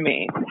thought to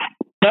me.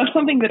 That's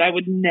something that I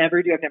would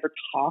never do. I've never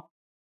talked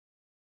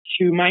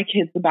to my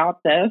kids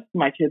about this.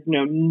 My kids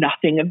know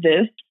nothing of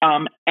this.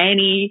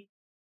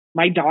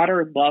 My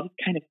daughter loves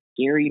kind of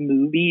scary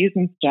movies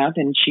and stuff,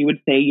 and she would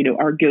say,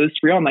 are ghosts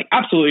real? I'm like,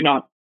 absolutely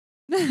not.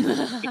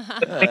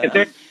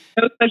 There's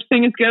no such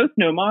thing as ghosts,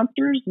 no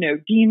monsters, no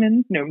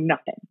demons, no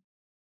nothing.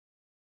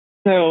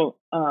 So,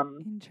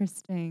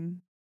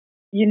 interesting.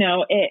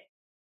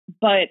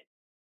 But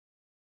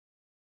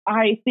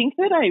I think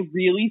that I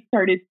really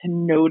started to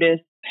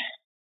notice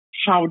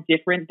how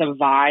different the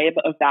vibe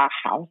of that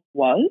house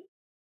was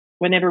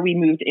whenever we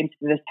moved into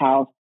this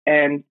house.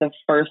 And the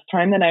first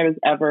time that I was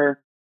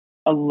ever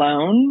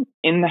alone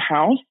in the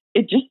house,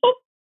 it just felt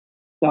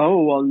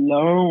so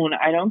alone.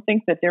 I don't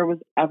think that there was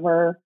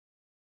ever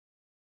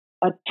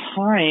a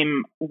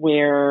time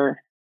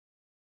where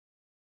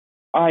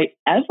I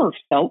ever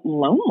felt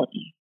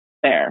lonely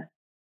there.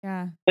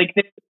 Yeah. Like,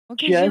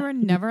 because you were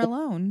never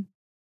alone.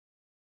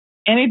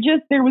 And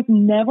there was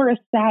never a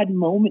sad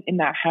moment in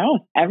that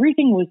house.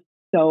 Everything was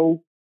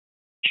so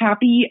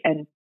happy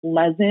and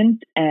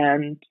pleasant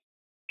and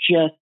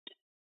just,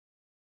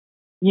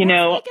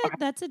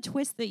 that's a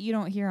twist that you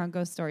don't hear on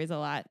ghost stories a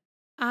lot.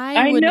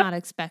 I would not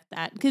expect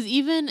that. Because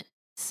even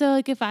so,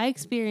 like, if I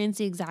experienced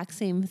the exact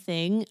same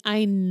thing,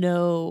 I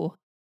know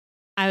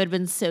I would have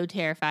been so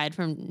terrified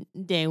from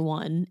day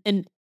one.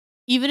 And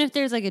even if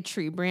there's like a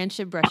tree branch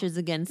that brushes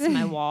against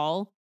my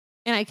wall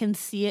and I can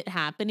see it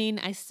happening,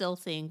 I still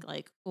think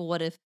like, well,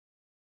 what if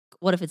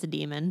it's a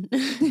demon?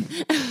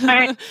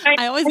 I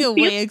always go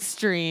way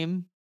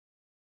extreme.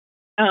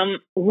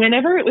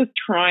 Whenever it was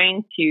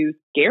trying to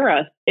scare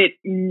us, it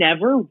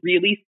never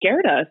really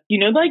scared us.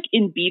 Like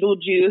in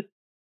Beetlejuice,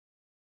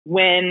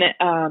 when,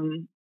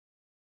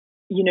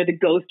 the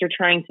ghosts are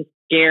trying to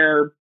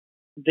scare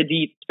the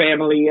Dietz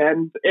family,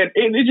 and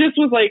it just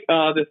was like,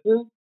 this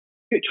is,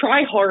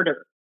 try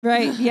harder.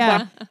 Right,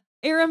 yeah.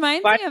 It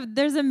reminds me of,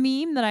 there's a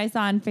meme that I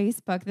saw on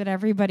Facebook that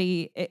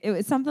it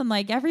was something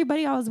like,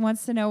 everybody always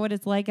wants to know what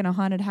it's like in a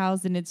haunted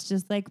house, and it's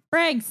just like,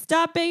 Frank,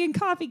 stop banging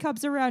coffee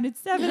cups around. It's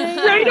 7 a.m.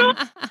 Right on.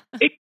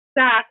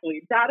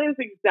 Exactly. That is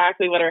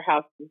exactly what our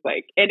house was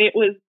like. And it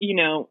was,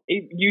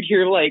 you'd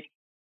hear like,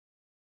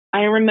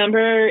 I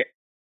remember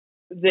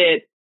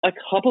that a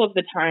couple of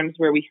the times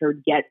where we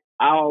heard Get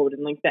Out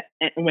and like that,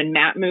 and when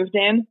Matt moved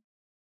in,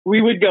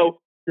 we would go,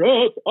 Get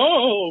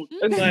Out,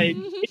 and like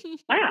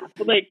laugh.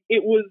 Like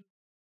it was,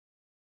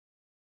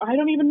 I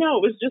don't even know.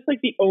 It was just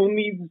like the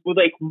only,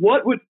 like,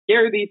 what would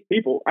scare these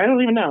people? I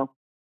don't even know.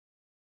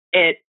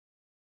 It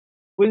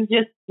was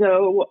just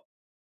so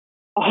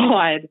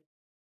odd.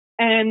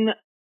 And,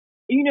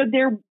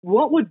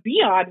 what would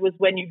be odd was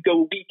when you'd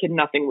go a week and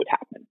nothing would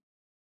happen.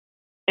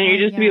 And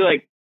you'd just be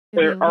like,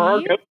 are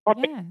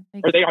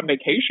they on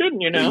vacation?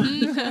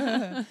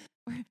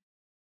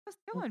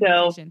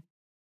 Vacation.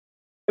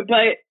 But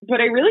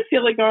I really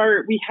feel like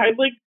we had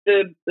like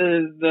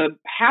the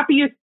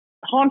happiest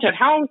haunted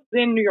house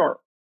in New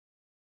York.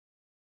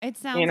 It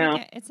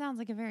sounds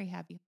like a very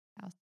happy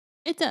house.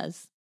 It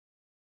does.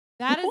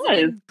 That is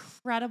an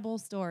incredible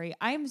story.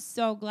 I'm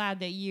so glad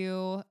that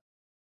you.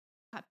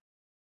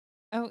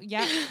 Oh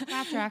yeah,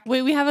 clap track.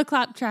 Wait, we have a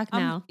clap track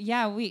now.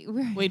 Yeah,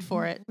 we're wait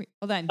for it.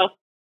 Hold on.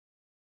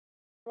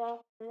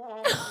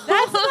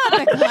 That's not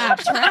the clap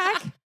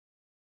track.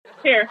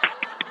 Here.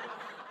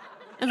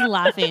 I'm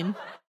laughing.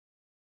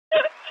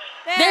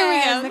 There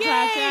we go. The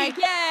clap track.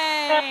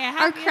 Yay!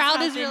 Our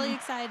crowd is really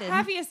excited.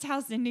 Happiest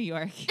house in New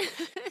York.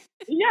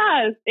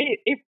 Yes,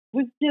 it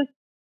was just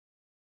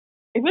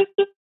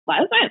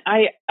pleasant.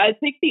 I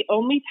think the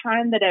only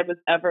time that I was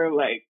ever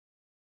like,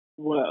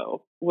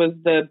 whoa, was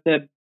the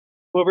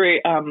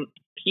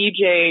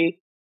PJ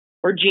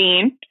or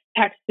Jean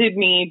texted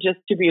me just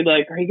to be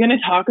like, are you going to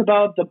talk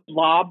about the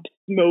blob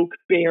smoke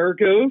bear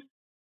ghost?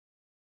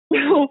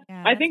 Well,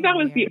 yeah, I think that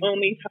was the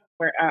only time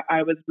where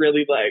I was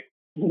really like,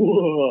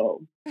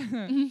 whoa,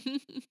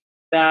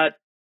 that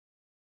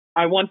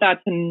I want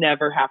that to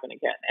never happen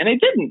again. And it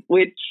didn't,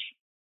 which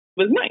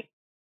was nice.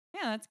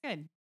 Yeah, that's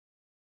good.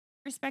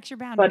 Respect your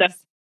boundaries. But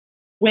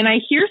when I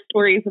hear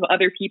stories of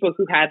other people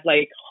who had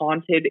like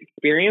haunted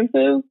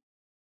experiences,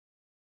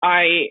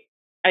 I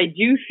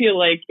do feel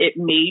like it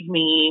made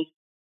me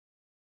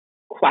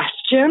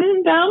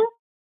question them.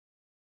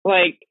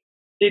 Like,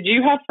 did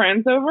you have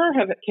friends over?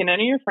 Can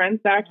any of your friends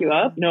back you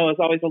up? No, I was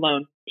always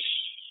alone.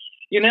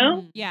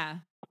 Yeah.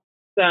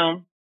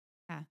 So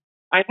yeah.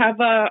 I have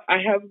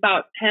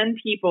about 10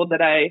 people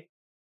that I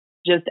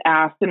just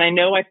asked, and I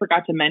know I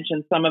forgot to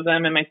mention some of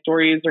them in my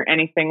stories or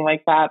anything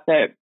like that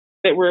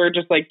were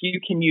just like,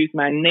 you can use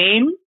my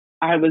name.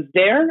 I was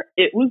there.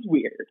 It was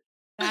weird.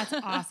 That's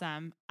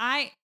awesome.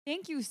 I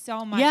thank you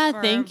so much.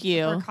 Yeah, thank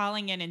you for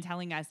calling in and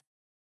telling us.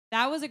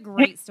 That was a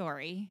great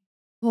story.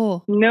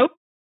 Oh, nope.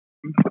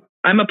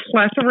 I'm a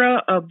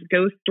plethora of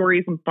ghost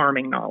stories and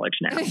farming knowledge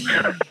now.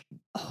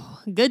 Oh,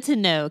 good to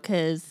know,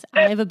 because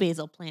I have a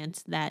basil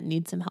plant that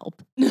needs some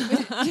help.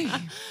 It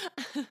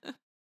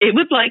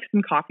would like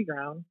some coffee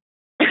grounds.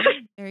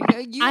 There you go.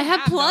 You I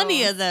have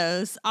plenty those. of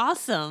those.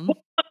 Awesome.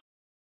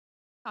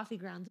 Coffee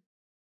grounds.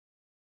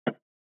 So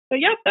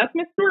yeah, that's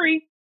my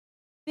story.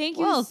 Thank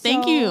you. Well,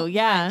 thank you.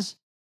 Yeah. much.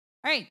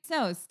 All right.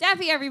 So,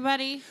 Steffi,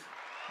 everybody.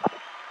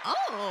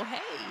 Oh,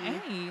 hey.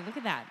 Hey, look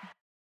at that.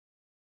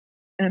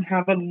 And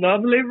have a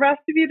lovely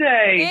rest of your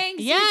day.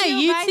 Thanks. Yeah, you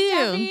you Bye, too.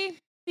 Steffi.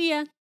 See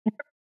ya.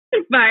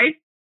 Bye.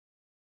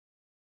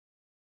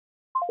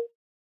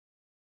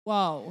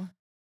 Whoa.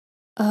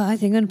 I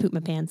think I'm gonna poop my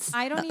pants.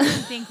 I don't even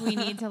think we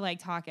need to like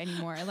talk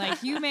anymore.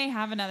 Like, you may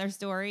have another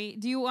story.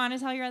 Do you want to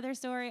tell your other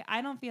story?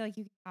 I don't feel like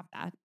you can top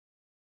that.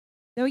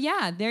 So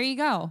yeah, there you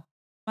go.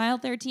 Mile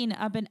 13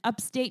 up in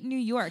upstate New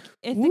York.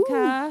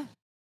 Ithaca,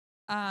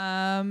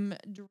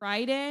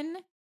 Dryden,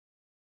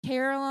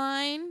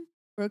 Caroline,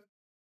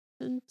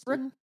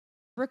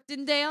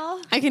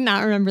 Brooktondale. I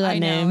cannot remember that I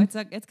name. know,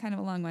 it's kind of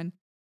a long one.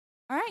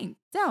 All right.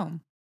 So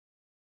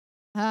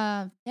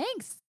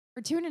thanks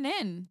for tuning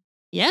in.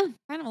 Yeah.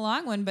 Kind of a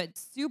long one, but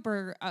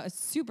super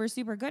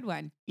good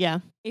one. Yeah.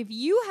 If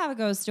you have a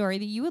ghost story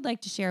that you would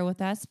like to share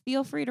with us,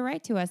 feel free to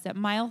write to us at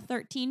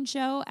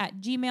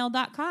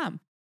mile13show@gmail.com.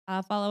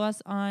 Follow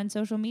us on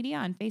social media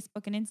on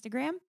Facebook and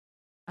Instagram.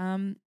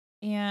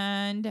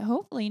 And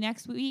hopefully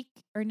next week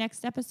or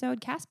next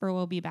episode, Casper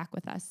will be back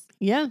with us.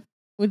 Yeah.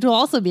 Which will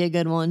also be a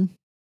good one.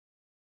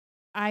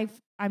 I'm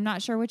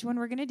not sure which one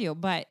we're going to do,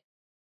 but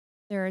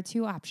there are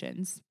two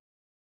options.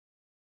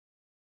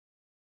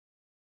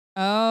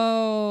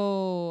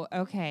 Oh,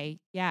 okay.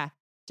 Yeah.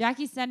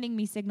 Jackie's sending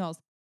me signals.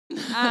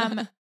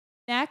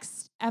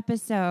 Next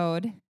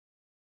episode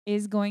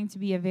is going to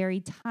be a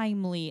very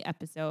timely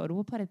episode.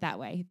 We'll put it that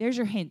way. There's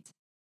your hint.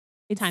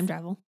 It's time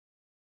travel.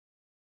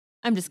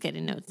 I'm just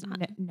kidding. No, it's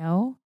not.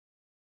 No.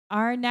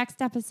 Our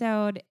next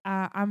episode,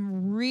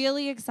 I'm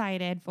really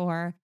excited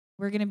for.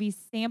 We're going to be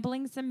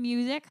sampling some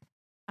music.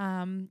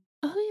 Oh,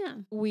 yeah.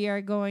 We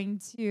are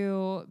going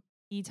to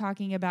be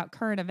talking about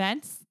current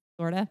events,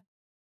 sort of.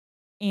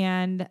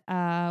 And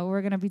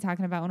we're going to be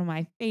talking about one of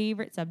my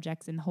favorite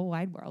subjects in the whole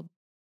wide world.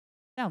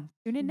 So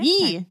tune in next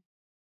time.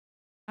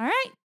 All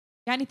right.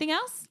 Got anything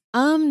else?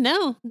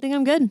 No, I think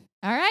I'm good.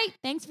 All right.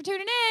 Thanks for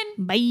tuning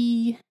in.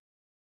 Bye.